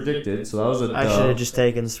what we predicted. So that was a. I should have just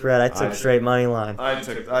taken the spread. I took straight money line. I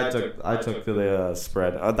took the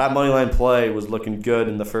spread. That money line play was looking good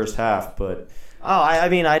in the first half, but I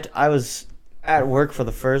mean, I was at work for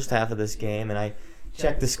the first half of this game, and I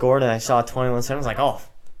checked the score, and I saw 21-7. I was like, oh,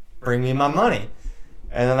 bring me my money.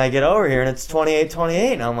 And then I get over here, and it's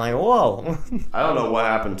 28-28, and I'm like, whoa. I don't know what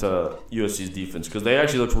happened to USC's defense because they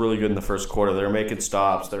actually looked really good in the first quarter. They were making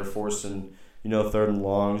stops. They were forcing, third and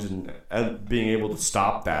longs and being able to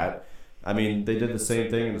stop that. I mean, they did the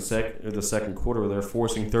same thing in the second quarter where they were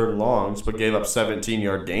forcing third and longs but gave up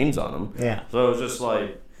 17-yard gains on them. Yeah. So it was just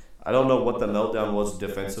like, I don't know what the meltdown was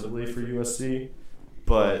defensively for USC,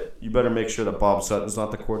 but you better make sure that Bob Sutton's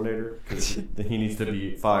not the coordinator because he needs to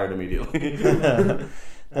be fired immediately.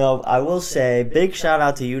 Well, I will say, big shout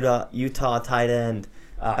out to Utah tight end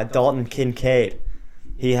Dalton Kincaid.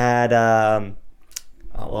 He had,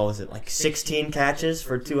 16 catches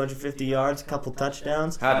for 250 yards, a couple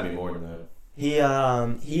touchdowns. Had to be more than that.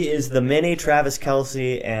 He is the mini Travis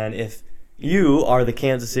Kelce, and if you are the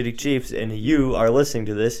Kansas City Chiefs and you are listening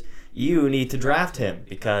to this, you need to draft him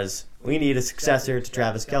because we need a successor to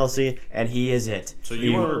Travis Kelce, and he is it. So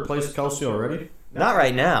you want to replace Kelce already? Not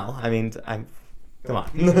right now. I mean, come on.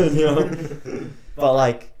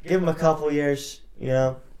 But, give him a couple years,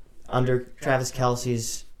 under Travis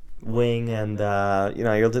Kelce's wing, and,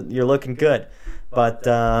 you're looking good. But,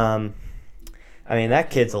 that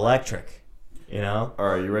kid's electric, All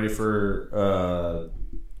right, you ready for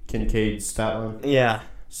Kincaid's stat line? Yeah.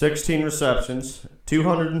 16 receptions,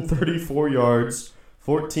 234 yards,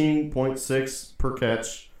 14.6 per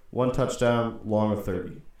catch, 1 touchdown, long of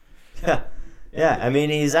 30. Yeah, I mean,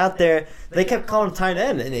 he's out there. They kept calling him tight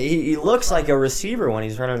end, and he looks like a receiver when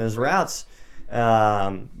he's running his routes.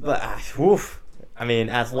 Athletic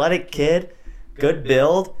kid, good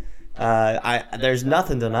build. There's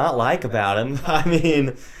nothing to not like about him. I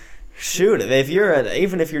mean, shoot,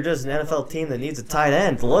 even if you're just an NFL team that needs a tight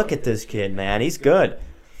end, look at this kid, man. He's good.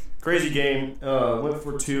 Crazy game. Went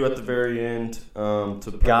for 2 at the very end.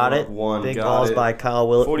 Got it. 1. Big Got balls it. by Kyle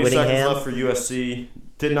 40 Whittingham. seconds left for USC.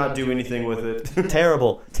 Did not do anything with it.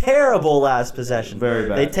 Terrible last possession. Very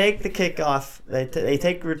bad. They take the kickoff. They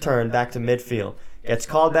take return back to midfield. Gets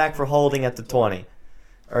called back for holding at the 20.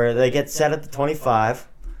 Or they get set at the 25.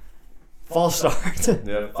 False start.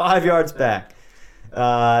 Yep. 5 yards back.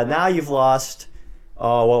 Now you've lost,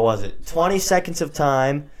 20 seconds of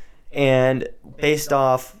time. And based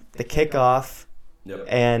off the kickoff, Yep.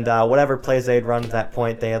 And whatever plays they had run at that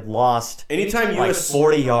point, they had lost anytime like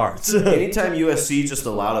 40 yards. Anytime USC just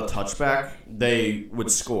allowed a touchback, they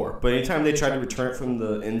would score. But anytime they tried to return it from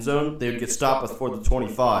the end zone, they would get stopped before the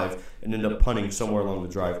 25 and end up punting somewhere along the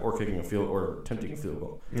drive or kicking a field or attempting a field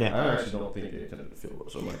goal. Yeah. I actually don't think they attempted a field goal,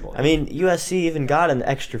 so my fault. I mean, USC even got an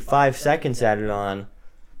extra 5 seconds added on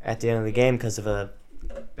at the end of the game because of a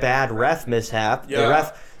bad ref mishap. Yeah. The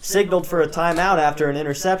ref signaled for a timeout after an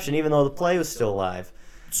interception, even though the play was still live.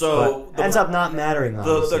 So ends up not mattering.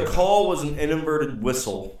 The call was an inverted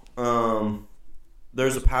whistle.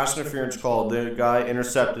 There's a pass interference call. The guy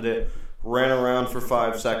intercepted it, ran around for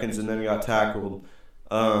 5 seconds, and then got tackled,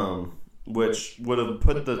 which would have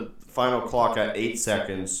put the final clock at 8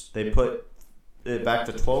 seconds. They put it back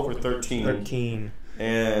to 12 or 13. 13.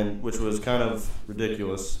 And which was kind of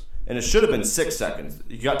ridiculous. And it should have been 6 seconds.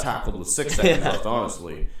 You got tackled with 6 seconds left,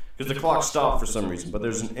 honestly. Because the clock stopped for some reason. But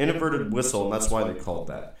there's an inverted whistle, and that's why they called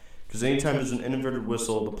that. Because anytime there's an inverted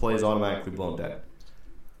whistle, the play is automatically blown dead.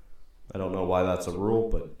 I don't know why that's a rule,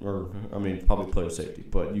 probably player safety.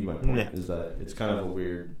 But my point is that it's kind of a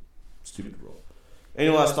weird, stupid rule. Any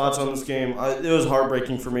last thoughts on this game? It was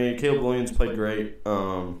heartbreaking for me. Caleb Williams played great.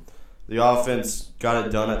 The offense got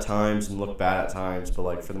it done at times and looked bad at times,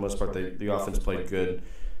 but for the most part, the offense played good.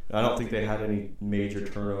 I don't think they had any major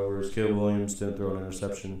turnovers. Caleb Williams didn't throw an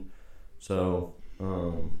interception, so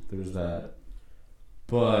there's that.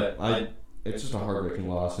 But it's just a heartbreaking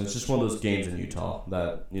loss, and it's just one of those games in Utah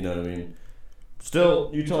that, you know what I mean.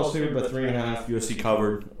 Still, Utah's favored by 3.5. USC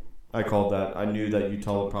covered. I called that. I knew that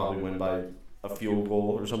Utah would probably win by a field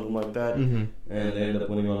goal or something like that, and they ended up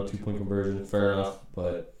winning on a 2-point conversion. Fair enough,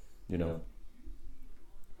 but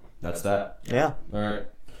that's that. Yeah. All right.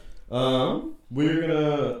 We're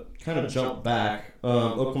gonna kind of jump back.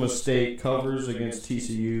 Oklahoma State covers against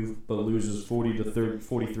TCU, but loses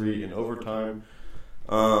 40-43 in overtime.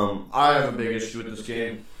 I have a big issue with this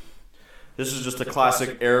game. This is just a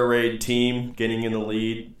classic air raid team getting in the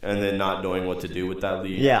lead and then not knowing what to do with that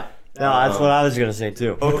lead. Yeah. No, that's what I was gonna say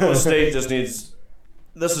too. Oklahoma State just needs.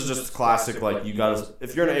 This is just classic. You gotta.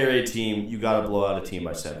 If you're an air raid team, you gotta blow out a team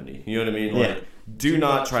by 70. You know what I mean? Do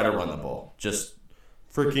not try to run the ball. Just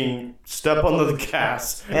freaking step on the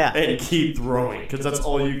gas and keep throwing, because that's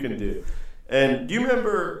all you can do. And do you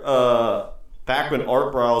remember back when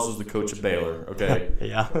Art Briles was the coach of Baylor? Okay.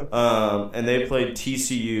 Yeah. And they played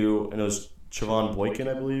TCU, and it was Chavon Boykin,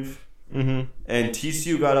 I believe. Mm-hmm. And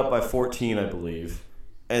TCU got up by 14, I believe,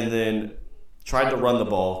 and then tried to run the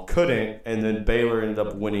ball, couldn't, and then Baylor ended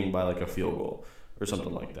up winning by a field goal or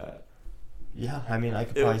something like that. Yeah, I mean, I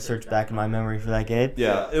could probably search back in my memory for that game.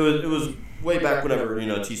 Yeah, it was way back whenever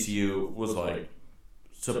TCU was going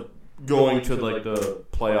to the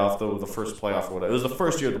playoff, the first playoff or whatever. It was the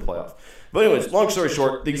first year of the playoff. But anyways, long story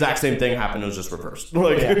short, the exact same thing happened. It was just reversed.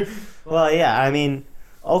 Yeah. Well, yeah, I mean,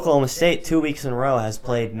 Oklahoma State 2 weeks in a row has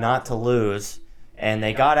played not to lose, and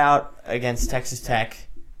they got out against Texas Tech,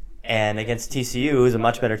 and against TCU, who's a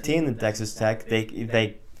much better team than Texas Tech.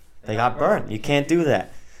 They got burned. You can't do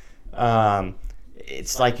that.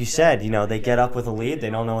 It's like you said, they get up with a lead, they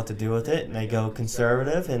don't know what to do with it, and they go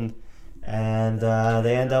conservative, and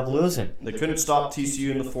they end up losing. They couldn't stop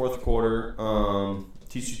TCU in the fourth quarter.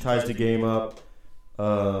 TCU ties the game up.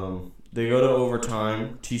 They go to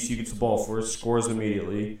overtime. TCU gets the ball first, scores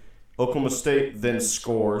immediately. Oklahoma State then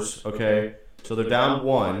scores, okay? So they're down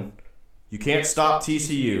 1. You can't stop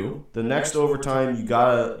TCU. The next overtime,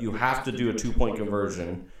 you have to do a 2-point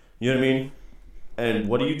conversion. You know what I mean? And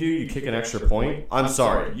what do? You kick an extra point? I'm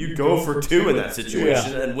sorry. You go for 2 in that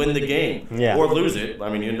situation and win the game. Yeah. Or lose it. I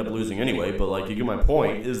mean, you end up losing anyway, but you get my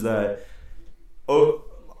point, is that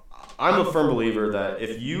I'm a firm believer that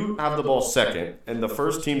if you have the ball second and the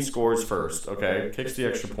first team scores first, okay, kicks the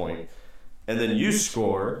extra point, and then you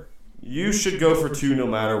score, you should go for 2 no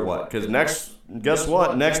matter what. Because guess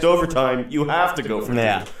what? Next overtime, you have to go for 2.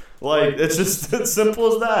 Yeah. It's just as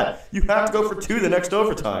simple as that. You have to go for 2 the next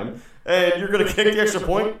overtime, and you're going to kick the extra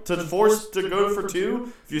point to force to go for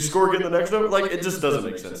 2 if you score again the next overtime. It just doesn't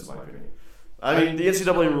make sense in my opinion. I mean, the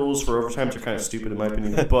NCAA rules for overtimes are kind of stupid in my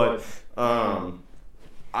opinion, but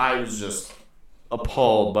I was just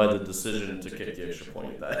appalled by the decision to kick the extra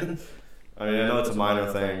point. I mean, I know it's a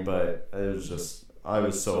minor thing, but it was just, I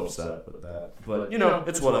was so upset with that. But,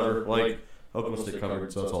 it's whatever. Oklahoma State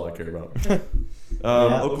covered, so that's all I care about.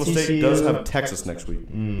 Oklahoma State does have Texas next week.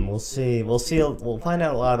 We'll see. We'll find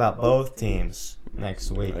out a lot about both teams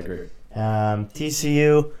next week. I agree.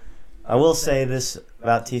 TCU, I will say this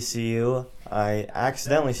about TCU. I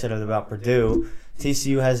accidentally said it about Purdue.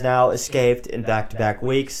 TCU has now escaped in back-to-back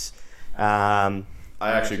weeks.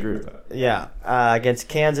 I actually agree with that. Yeah. Against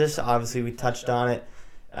Kansas, obviously we touched on it.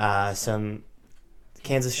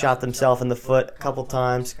 Kansas shot themselves in the foot a couple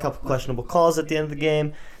times, a couple questionable calls at the end of the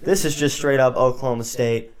game. This is just straight up Oklahoma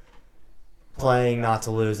State playing not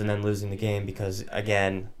to lose and then losing the game because,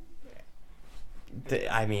 again, they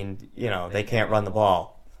can't run the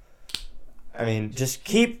ball. I mean, just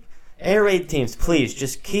keep air raid teams, please.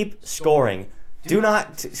 Just keep scoring.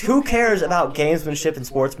 Who cares about gamesmanship and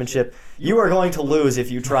sportsmanship? You are going to lose if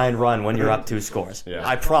you try and run when you're up 2 scores. Yeah.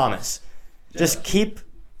 I promise. Just keep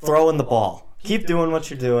throwing the ball. Keep doing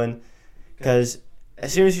what you're doing, because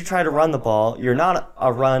as soon as you try to run the ball, you're not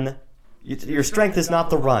a run. Your strength is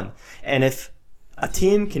not the run. And if a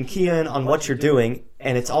team can key in on what you're doing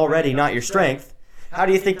and it's already not your strength, how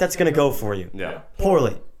do you think that's going to go for you? Yeah.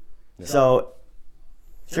 Poorly. Yeah. So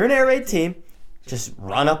if you're an air raid team, just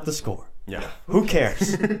run up the score. Yeah. Who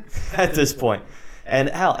cares at this point? And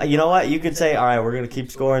hell, you know what? You could say, all right, we're going to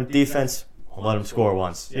keep scoring. Defense, we'll let them score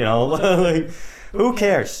once. You know, who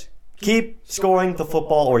cares? Keep scoring the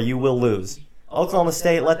football or you will lose. Oklahoma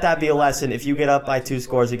State, let that be a lesson. If you get up by 2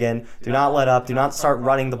 scores again, do not let up. Do not start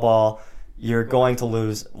running the ball. You're going to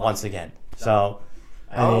lose once again. So,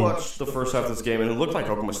 I watched the first half of this game, and it looked like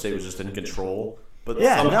Oklahoma State was just in control. But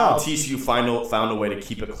somehow TCU found a way to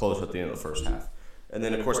keep it close at the end of the first half. And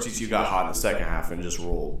then, of course, TCU got hot in the second half and just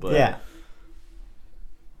rolled. But yeah.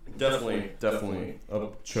 Definitely a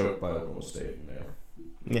choke by Oklahoma State.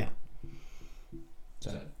 Yeah.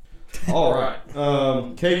 Sad. All right.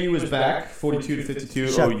 KU is back,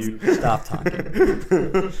 42-52. OU. Stop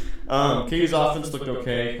talking. KU's offense looked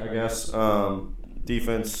okay, I guess.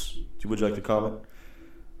 Defense, would you like to comment?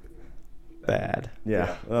 Bad.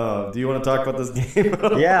 Yeah. Do you want to talk about this game?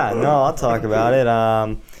 Yeah, no, I'll talk about it.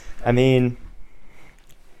 I mean,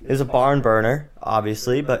 it was a barn burner,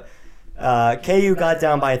 obviously, but KU got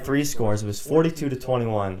down by 3 scores. It was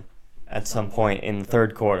 42-21 at some point in the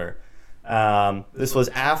third quarter. This was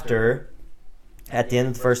after, at the end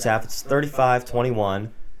of the first half, it's 35-21.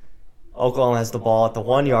 Oklahoma has the ball at the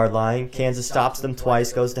 1-yard line. Kansas stops them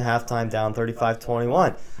twice, goes to halftime down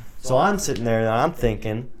 35-21. So I'm sitting there and I'm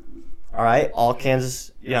thinking, all right, all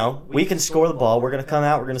Kansas, we can score the ball. We're going to come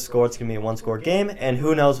out, we're going to score. It's going to be a 1-score game, and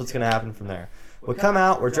who knows what's going to happen from there. We come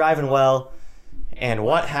out, we're driving well, and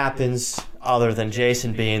what happens other than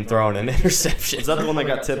Jason Bean throwing an interception? Was that the one that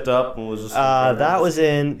got tipped up and was just? That was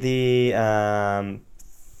in the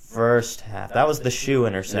first half. That was the shoe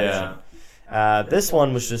interception. Yeah. This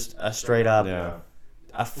one was just a straight up,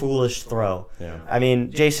 a foolish throw. Yeah. I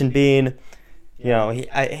mean, Jason Bean, he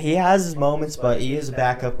has his moments, but he is a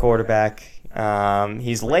backup quarterback.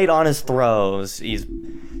 He's late on his throws.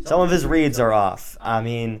 Some of his reads are off. I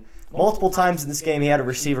mean, multiple times in this game, he had a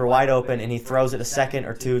receiver wide open, and he throws it a second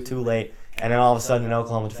or two too late, and then all of a sudden, an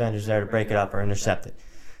Oklahoma defender's there to break it up or intercept it.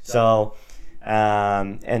 So,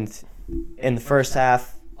 and in the first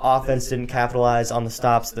half, offense didn't capitalize on the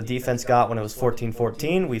stops the defense got when it was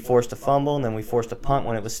 14-14. We forced a fumble, and then we forced a punt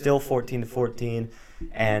when it was still 14-14.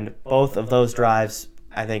 And both of those drives,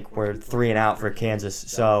 I think, were 3 and out for Kansas.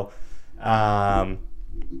 So, I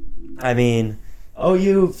mean,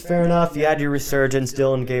 OU, fair enough. You had your resurgence.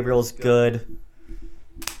 Dylan Gabriel's good.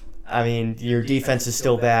 I mean, your defense is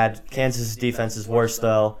still bad. Kansas' defense is worse,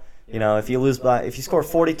 though. If you score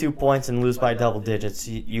 42 points and lose by double digits,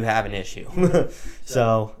 you have an issue.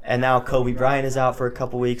 So, and now Kobe Bryant is out for a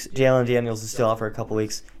couple weeks. Jalen Daniels is still out for a couple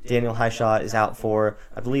weeks. Daniel Highshaw is out for,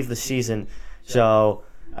 I believe, the season. So,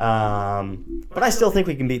 but I still think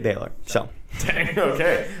we can beat Baylor. So, dang,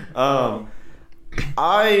 okay.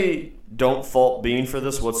 I don't fault Bean for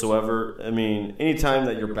this whatsoever. I mean, anytime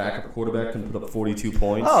that your backup quarterback can put up 42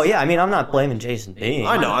 points. Oh yeah, I mean, I'm not blaming Jason Bean.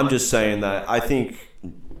 I know. I'm just saying that I think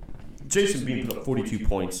Jason Bean put up 42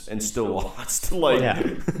 points and still lost.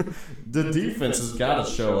 The defense has got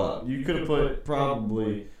to show up. You could have put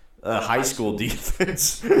probably a high school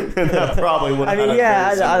defense, and that probably would have.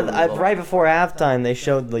 I mean, right before halftime, they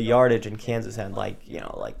showed the yardage, and Kansas had like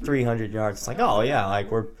 300 yards. It's like, oh yeah,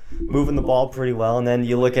 we're moving the ball pretty well. And then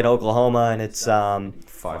you look at Oklahoma, and it's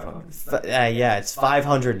 500. It's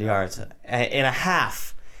 500 yards in a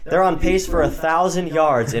half. They're on pace for 1,000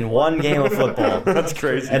 yards in one game of football. That's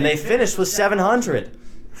crazy. And they finished with 700.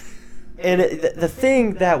 And the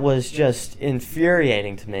thing that was just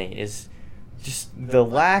infuriating to me is just the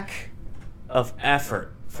lack of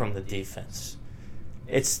effort from the defense.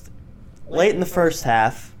 It's late in the first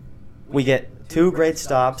half. We get 2 great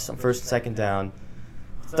stops on first and second down.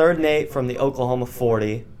 3rd and 8 from the Oklahoma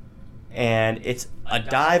 40. And it's a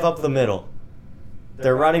dive up the middle.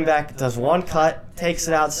 Their running back does one cut, takes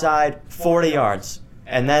it outside, 40 yards.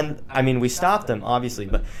 And then, I mean, we stopped them, obviously,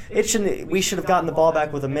 but we should have gotten the ball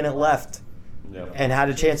back with a minute left and had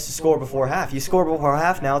a chance to score before half. You score before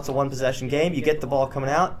half, now it's a one-possession game. You get the ball coming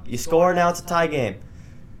out, you score, now it's a tie game.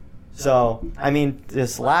 So, I mean,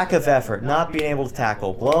 this lack of effort, not being able to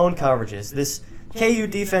tackle, blown coverages. This KU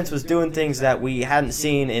defense was doing things that we hadn't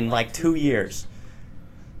seen in like 2 years.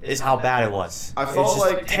 Is how bad it was. I felt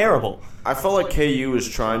like terrible. I felt like KU was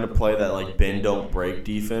trying to play that like bend don't break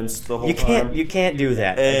defense the whole time. You can't do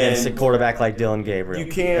that against a quarterback like Dylan Gabriel.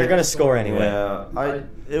 You can't. They're gonna score anyway. Yeah,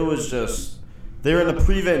 it was just they were in the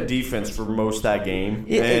prevent defense for most of that game.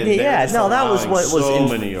 That was what was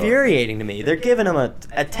infuriating to me. They're giving them a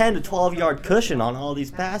 10 to 12 yard cushion on all these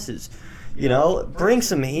passes. You know, bring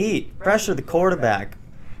some heat, pressure the quarterback,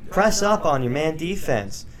 press up on your man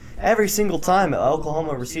defense. Every single time an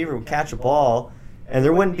Oklahoma receiver would catch a ball, and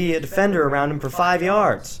there wouldn't be a defender around him for 5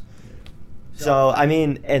 yards. So, I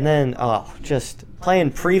mean, and then just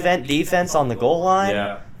playing prevent defense on the goal line.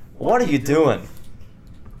 Yeah. What are you doing?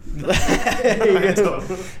 I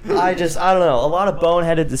don't know. A lot of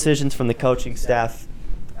boneheaded decisions from the coaching staff.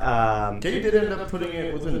 KU did end up putting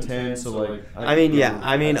it within 10, so like.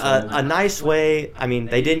 A nice way. I mean,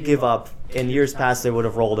 they didn't give up. In years past, they would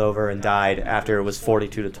have rolled over and died after it was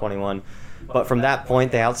 42-21. But from that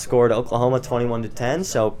point, they outscored Oklahoma 21-10.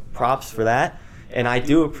 So props for that. And I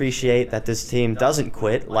do appreciate that this team doesn't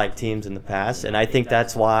quit like teams in the past. And I think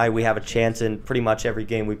that's why we have a chance in pretty much every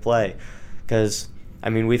game we play. Because, I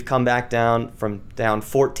mean, we've come back down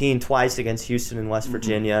 14 twice against Houston and West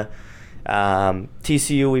Virginia.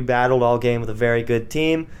 TCU, we battled all game with a very good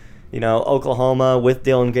team. You know, Oklahoma with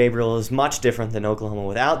Dylan Gabriel is much different than Oklahoma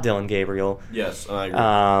without Dylan Gabriel. Yes, I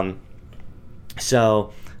agree.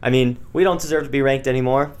 So, I mean, we don't deserve to be ranked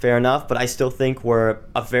anymore. Fair enough, but I still think we're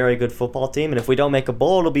a very good football team. And if we don't make a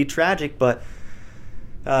bowl, it'll be tragic. But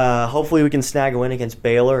hopefully we can snag a win against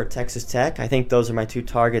Baylor or Texas Tech. I think those are my two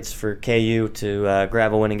targets for KU to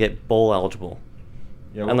grab a win and get bowl eligible.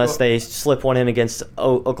 Yeah, unless they slip one in against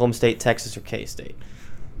Oklahoma State, Texas, or K-State.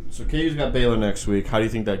 So KU's got Baylor next week. How do you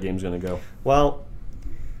think that game's going to go? Well,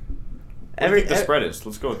 what do you think the spread is?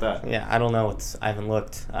 Let's go with that. Yeah, I don't know. I haven't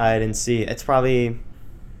looked. I didn't see. It's probably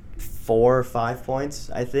 4 or 5 points,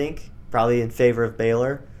 I think, probably in favor of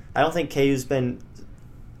Baylor. I don't think KU's been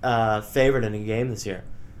favored in a game this year.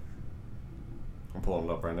 I'm pulling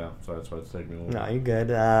it up right now, so that's why it's taking me a little. No, you're good.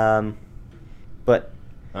 But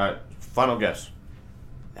all right, final guess.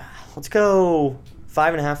 Let's go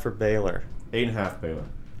 5.5 for Baylor. 8.5 Baylor.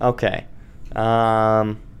 Okay.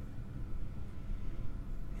 Hammer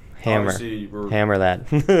that.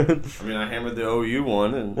 I mean, I hammered the OU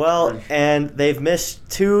one. And they've missed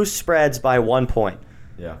 2 spreads by 1 point.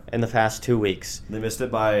 Yeah. In the past 2 weeks. They missed it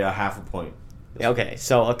by a half a point. Okay,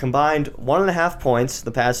 so a combined 1.5 points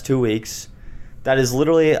the past 2 weeks. That is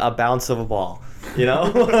literally a bounce of a ball. You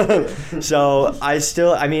know? So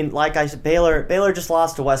like I said, Baylor just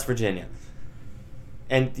lost to West Virginia.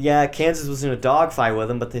 And yeah, Kansas was in a dogfight with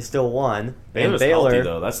them, but they still won. Baylor's healthy,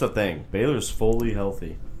 though. That's the thing. Baylor's fully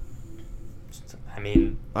healthy. I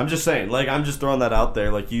mean, I'm just saying. Like, I'm just throwing that out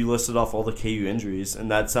there. Like, you listed off all the KU injuries,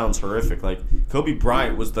 and that sounds horrific. Like, Kobe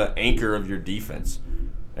Bryant was the anchor of your defense,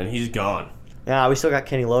 and he's gone. Yeah, we still got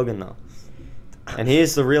Kenny Logan, though. And he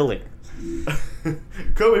is the real leader.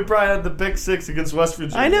 Kobe Bryant had the pick 6 against West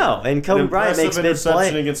Virginia. I know, and Kobe Bryant makes big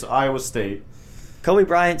plays against Iowa State. Kobe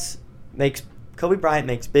Bryant makes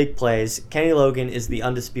big plays. Kenny Logan is the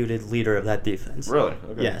undisputed leader of that defense. Really?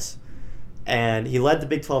 Okay. Yes. And he led the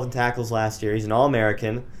Big 12 in tackles last year. He's an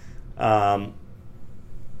All-American. So,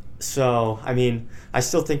 I mean, I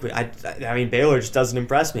still think Baylor just doesn't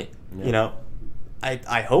impress me. Yeah. You know,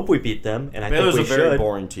 I hope we beat them, and Baylor's think we should. Baylor's a very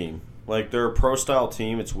boring team. Like, they're a pro-style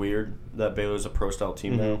team. It's weird that Baylor's a pro-style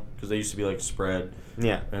team now, because they used to be, like, spread.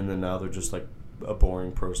 Yeah. And then now they're just, like, a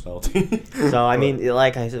boring pro-style team. So, I mean,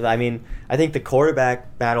 like I said, I think the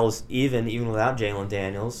quarterback battle is even without Jalen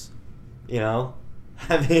Daniels. You know?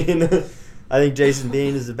 I mean, I think Jason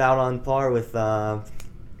Bean is about on par with,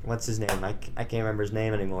 what's his name? I can't remember his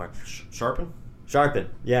name anymore. Sharpen,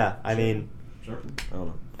 yeah. Sharpen?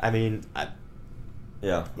 I don't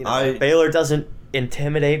know. Baylor doesn't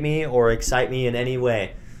intimidate me or excite me in any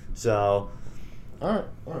way. So. All right.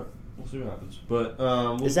 We'll see what happens. But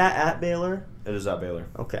is that at Baylor? It is at Baylor.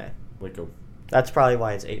 Okay. Waco. That's probably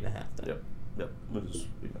why it's 8.5 then. Yep. It is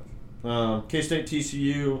 8.5. K-State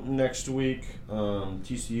TCU next week.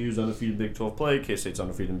 TCU's undefeated Big 12 play. K-State's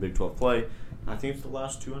undefeated in Big 12 play. I think it's the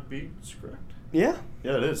last 2 unbeaten. That's correct. Yeah.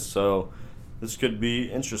 Yeah, it is. So this could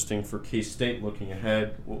be interesting for K-State looking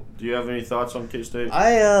ahead. Well, do you have any thoughts on K-State?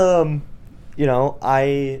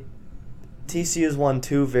 TCU's won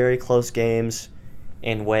 2 very close games.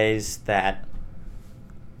 in ways that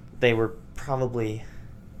they were probably,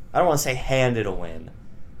 I don't want to say handed a win,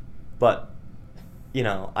 but,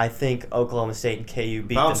 I think Oklahoma State and KU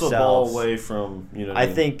beat Bounce themselves. the ball away from, I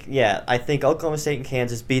think Oklahoma State and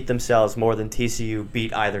Kansas beat themselves more than TCU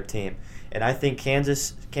beat either team. And I think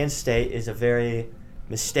Kansas State is a very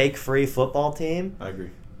mistake-free football team. I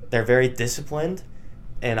agree. They're very disciplined.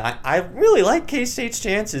 And I really like K-State's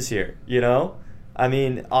chances here, I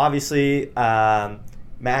mean, obviously,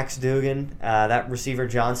 Max Dugan, that receiver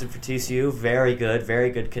Johnson for TCU, very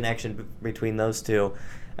good connection between those two.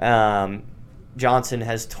 Johnson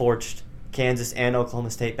has torched Kansas and Oklahoma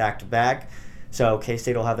State back-to-back, so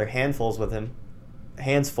K-State will have their hands full with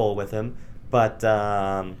him. But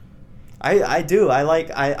I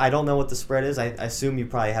don't know what the spread is. I assume you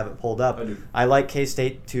probably have it pulled up. I do. I like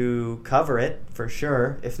K-State to cover it for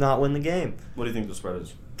sure, if not win the game. What do you think the spread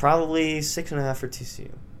is? Probably 6.5 for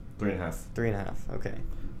TCU. 3.5. 3.5. Okay.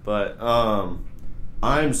 But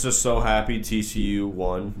I'm just so happy TCU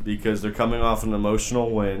won because they're coming off an emotional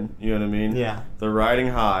win. You know what I mean? Yeah. They're riding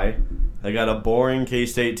high. They got a boring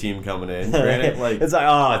K-State team coming in. Granted,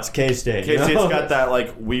 it's K-State. K-State's got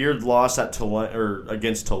that weird loss at Tulane or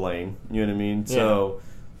against Tulane. You know what I mean? Yeah. So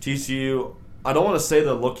TCU, I don't want to say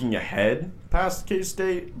they're looking ahead past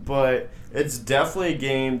K-State, but it's definitely a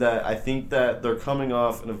game that I think that they're coming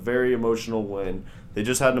off in a very emotional win. They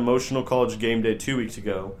just had an emotional college game day 2 weeks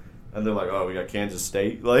ago, and they're like, "Oh, we got Kansas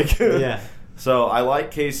State." Yeah. So I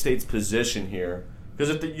like K-State's position here because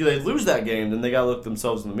if they lose that game, then they gotta look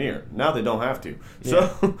themselves in the mirror. Now they don't have to.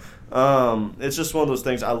 Yeah. So it's just one of those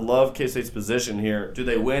things. I love K-State's position here. Do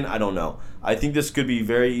they win? I don't know. I think this could be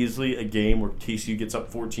very easily a game where TCU gets up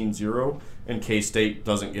 14-0 and K-State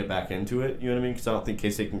doesn't get back into it. You know what I mean? Because I don't think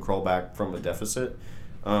K-State can crawl back from a deficit.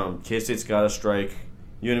 K-State's got to strike.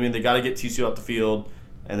 You know what I mean? They got to get TCU out the field,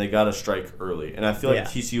 and they got to strike early. And I feel like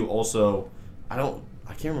TCU also, I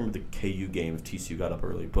can't remember the KU game if TCU got up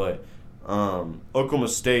early, but Oklahoma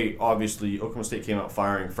State came out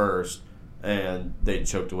firing first, and they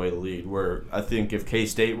choked away the lead. Where I think if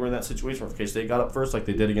K-State were in that situation, or if K-State got up first like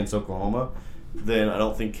they did against Oklahoma, then I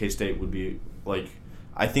don't think K-State would be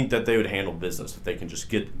I think that they would handle business if they can just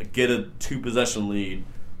get a 2-possession lead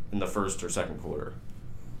in the first or second quarter.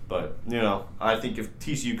 But, I think if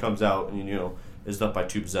TCU comes out and, is up by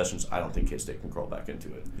 2 possessions, I don't think K-State can crawl back into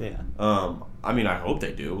it. Yeah. I mean, I hope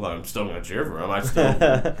they do. I'm still going to cheer for them.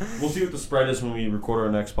 We'll see what the spread is when we record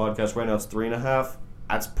our next podcast. Right now it's 3.5.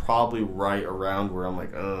 That's probably right around where I'm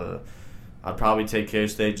like, I'd probably take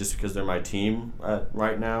K-State just because they're my team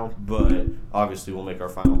right now. But obviously we'll make our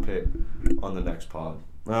final pick on the next pod.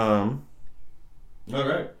 All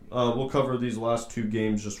right. We'll cover these last 2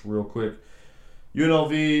 games just real quick.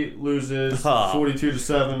 UNLV loses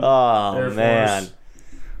 42-7. Oh, Air Force. Man.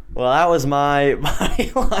 Well, that was my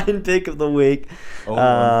line pick of the week.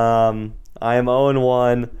 I am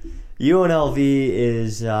 0-1. UNLV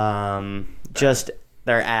is just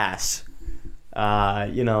their ass.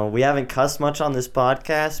 We haven't cussed much on this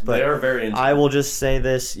podcast, but they are very injured. I will just say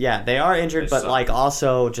this. Yeah, they are injured, but suck.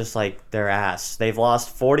 Also just their ass. They've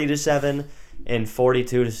lost 40-7 and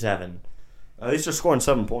 42-7. At least they're scoring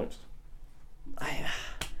 7 points.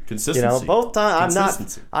 Consistency. Both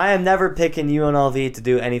times I am never picking UNLV to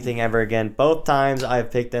do anything ever again. Both times I have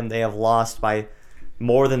picked them, they have lost by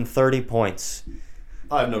more than 30 points.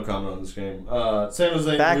 I have no comment on this game. San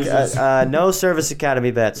Jose loses. No Service Academy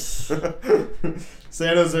bets.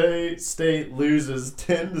 San Jose State loses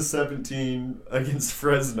 10-17 against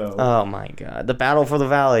Fresno. Oh my God! The battle for the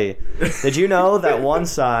Valley. Did you know that one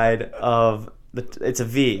side of it's a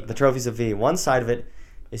V? The trophy's a V. One side of it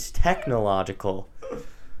is technological,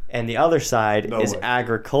 and the other side is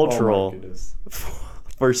agricultural. Oh my goodness.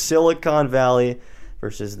 For Silicon Valley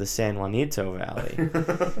versus the San Juanito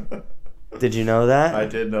Valley. Did you know that? I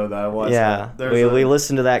did know that. I watched that. We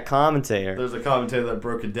listened to that commentator. There's a commentator that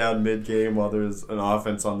broke it down mid-game while there's an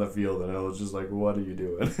offense on the field, and I was just like, what are you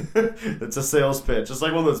doing? It's a sales pitch. It's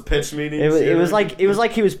like one of those pitch meetings. It was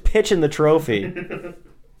like he was pitching the trophy.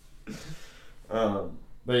 But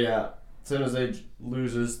yeah, San Jose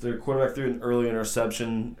loses. Their quarterback threw an early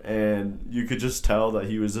interception, and you could just tell that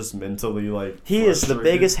he was just mentally He is the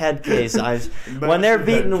biggest head case I've. when they're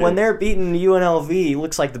beating UNLV, he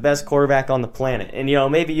looks like the best quarterback on the planet. And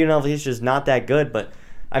maybe UNLV is just not that good, but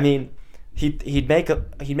I mean, he'd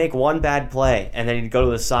make one bad play, and then he'd go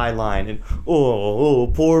to the sideline and oh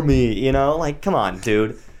poor me, come on,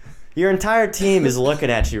 dude. Your entire team is looking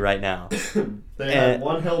at you right now. They had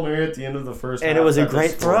one Hail Mary at the end of the first half. And it was a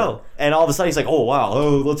great throw. And all of a sudden he's like, oh, wow,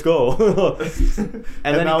 let's go. and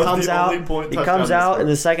then he comes out in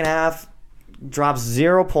the second half, drops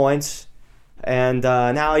 0 points, And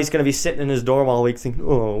now he's going to be sitting in his dorm all week thinking,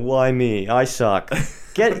 oh, why me? I suck.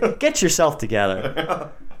 Get yourself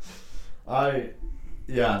together.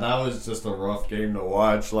 Yeah, that was just a rough game to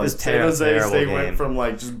watch. Like, San Jose State went from,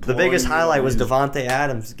 like, just the biggest highlight was Devontae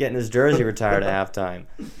Adams getting his jersey retired at halftime.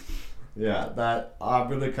 Yeah, I'm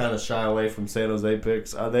going to kind of shy away from San Jose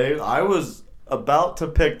picks. I was about to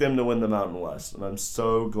pick them to win the Mountain West, and I'm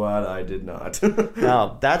so glad I did not.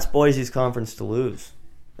 Now, that's Boise's conference to lose,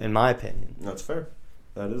 in my opinion. That's fair.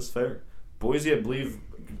 That is fair. Boise, I believe,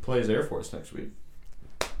 plays Air Force next week.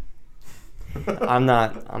 I'm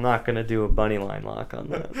not gonna do a bunny line lock on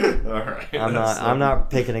that. All right. I'm not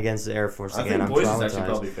picking against the Air Force again. I think I'm Boise's actually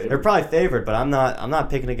probably traumatized. favored. They're probably favored, but I'm not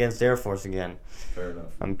picking against Air Force again. Fair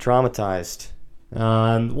enough. I'm traumatized.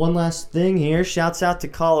 One last thing here. Shouts out to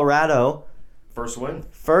Colorado. First win.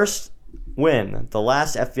 First win. The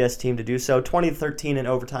last FBS team to do so. 2013 in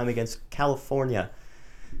overtime against California.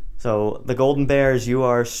 So the Golden Bears, you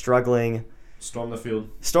are struggling. Storm the field.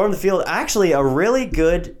 Storm the field. Actually, a really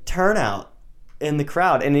good turnout in the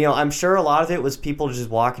crowd. And, I'm sure a lot of it was people just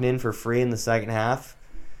walking in for free in the second half.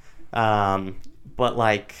 But,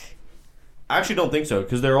 like... I actually don't think so,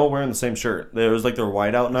 because they're all wearing the same shirt. It was like their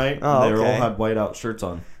whiteout night. Oh, They all okay. had whiteout shirts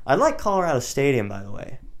on. I like Colorado Stadium, by the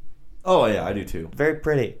way. Oh, yeah, I do too. Very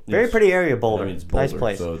pretty. Very pretty area, Boulder. I mean, it's Boulder, nice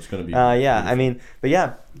place. so it's going to be... Yeah, I mean, but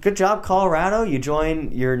yeah, good job, Colorado. You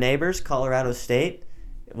join your neighbors, Colorado State,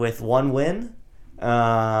 with one win.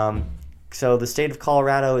 So the state of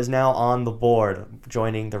Colorado is now on the board,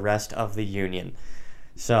 joining the rest of the union.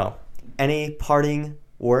 So, any parting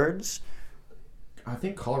words? I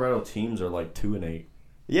think Colorado teams are like 2-8.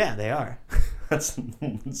 Yeah, they are. That's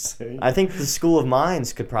insane. I think the School of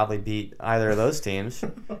Mines could probably beat either of those teams.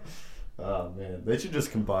 Oh, man. They should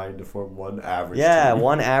just combine to form one average Yeah, team.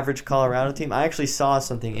 one average Colorado team. I actually saw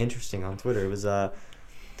something interesting on Twitter. It was it was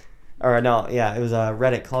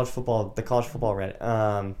Reddit, the college football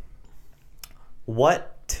Reddit.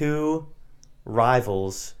 What two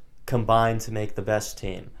rivals combine to make the best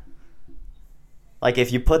team? Like,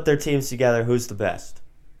 if you put their teams together, who's the best?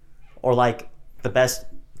 Or, like, the best,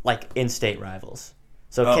 like, in-state rivals.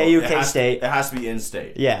 So, KU, K-State. It has to be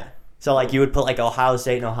in-state. Yeah. So, like, you would put, like, Ohio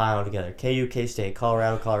State and Ohio together. KU, K-State,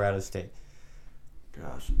 Colorado State.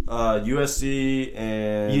 Gosh. USC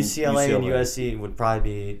and UCLA and USC would probably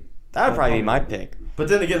be... That would probably be my pick. But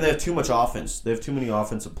then again, they have too much offense. They have too many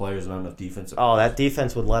offensive players and not enough defensive Oh, players. that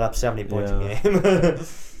defense would let up 70 points a game.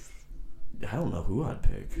 I don't know who I'd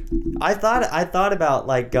pick. I thought about,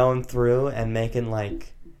 like, going through and making,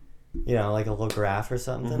 like, like a little graph or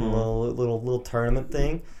something, Mm-hmm. a little tournament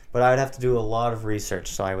thing. But I would have to do a lot of research,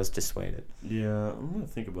 so I was dissuaded. Yeah, I'm going to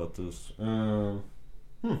think about this. I'll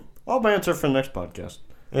have my answer for the next podcast.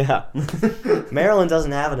 Yeah. Maryland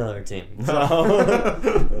doesn't have another team. So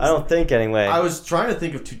I don't think, anyway. I was trying to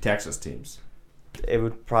think of two Texas teams. It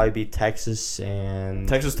would probably be Texas and...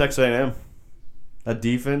 Texas A&M. That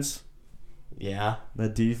defense. Yeah.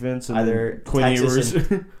 That defense. And Either Quinn Texas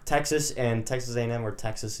Ewers. Texas and Texas A&M or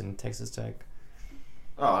Texas and Texas Tech.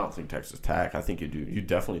 Oh, I don't think Texas Tech. I think you do. You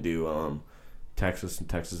definitely do Texas and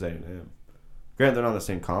Texas A&M. Granted, they're not in the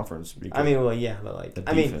same conference. I mean, well, yeah, but like,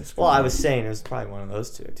 I was saying it was probably one of those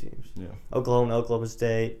two teams. Yeah. Oklahoma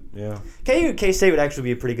State. Yeah. KU, K-State would actually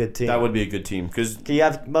be a pretty good team. That would be a good team because you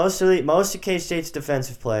have most of K-State's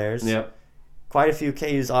defensive players. Yep. Quite a few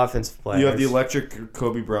KU's offensive players. You have the electric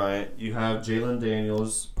Kobe Bryant. You have Jalen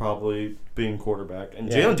Daniels probably being quarterback, and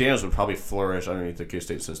Jalen Daniels would probably flourish underneath the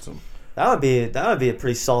K-State system. That would be a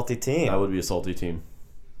pretty salty team. That would be a salty team.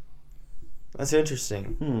 That's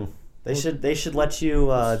interesting. They should let you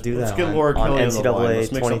do let's that get Laura on Kelly on the line. NCAA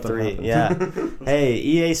Let's make 23. something Yeah. Hey,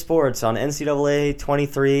 EA Sports on NCAA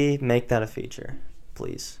 23, make that a feature,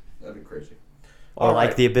 please. That'd be crazy. Or All like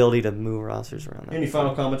right. the ability to move rosters around. Any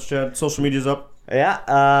final comments, Chad? Social media's up. Yeah.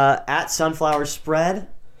 At Sunflower Spread,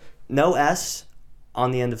 no S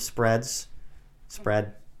on the end of spreads.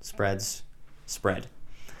 Spread.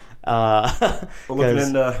 We're looking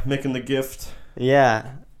into making the gift.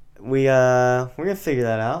 Yeah. We're gonna figure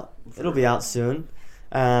that out. It'll be out soon.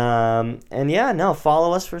 Follow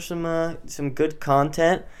us for some good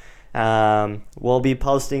content. We'll be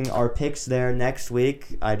posting our picks there next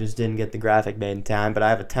week. I just didn't get the graphic made in time, but I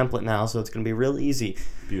have a template now, so it's gonna be real easy.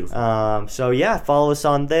 Beautiful. Follow us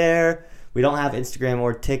on there. We don't have Instagram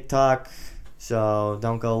or TikTok, so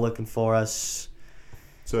don't go looking for us.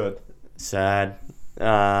 Sad.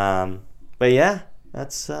 But yeah,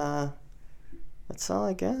 that's all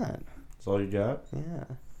I got. That's all you got? Yeah.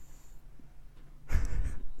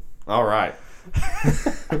 All right.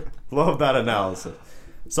 Love that analysis.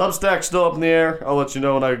 Substack's still up in the air. I'll let you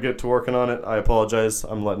know when I get to working on it. I apologize.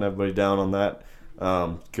 I'm letting everybody down on that.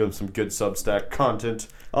 Give them some good Substack content.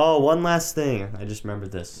 Oh, one last thing. I just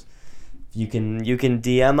remembered this. You can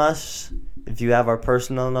DM us if you have our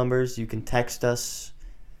personal numbers. You can text us.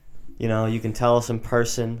 You know, you can tell us in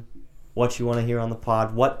person what you want to hear on the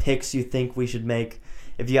pod, what picks you think we should make.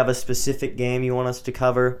 If you have a specific game you want us to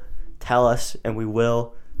cover, tell us, and we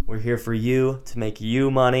will. We're here for you to make you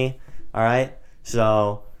money. All right?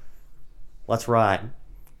 So, let's ride.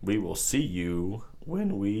 We will see you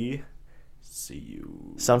when we see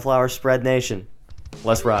you. Sunflower Spread Nation.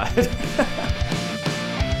 Let's ride.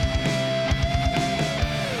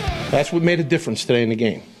 That's what made a difference today in the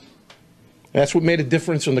game. That's what made a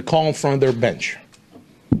difference in the call in front of their bench.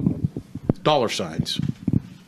 Dollar signs.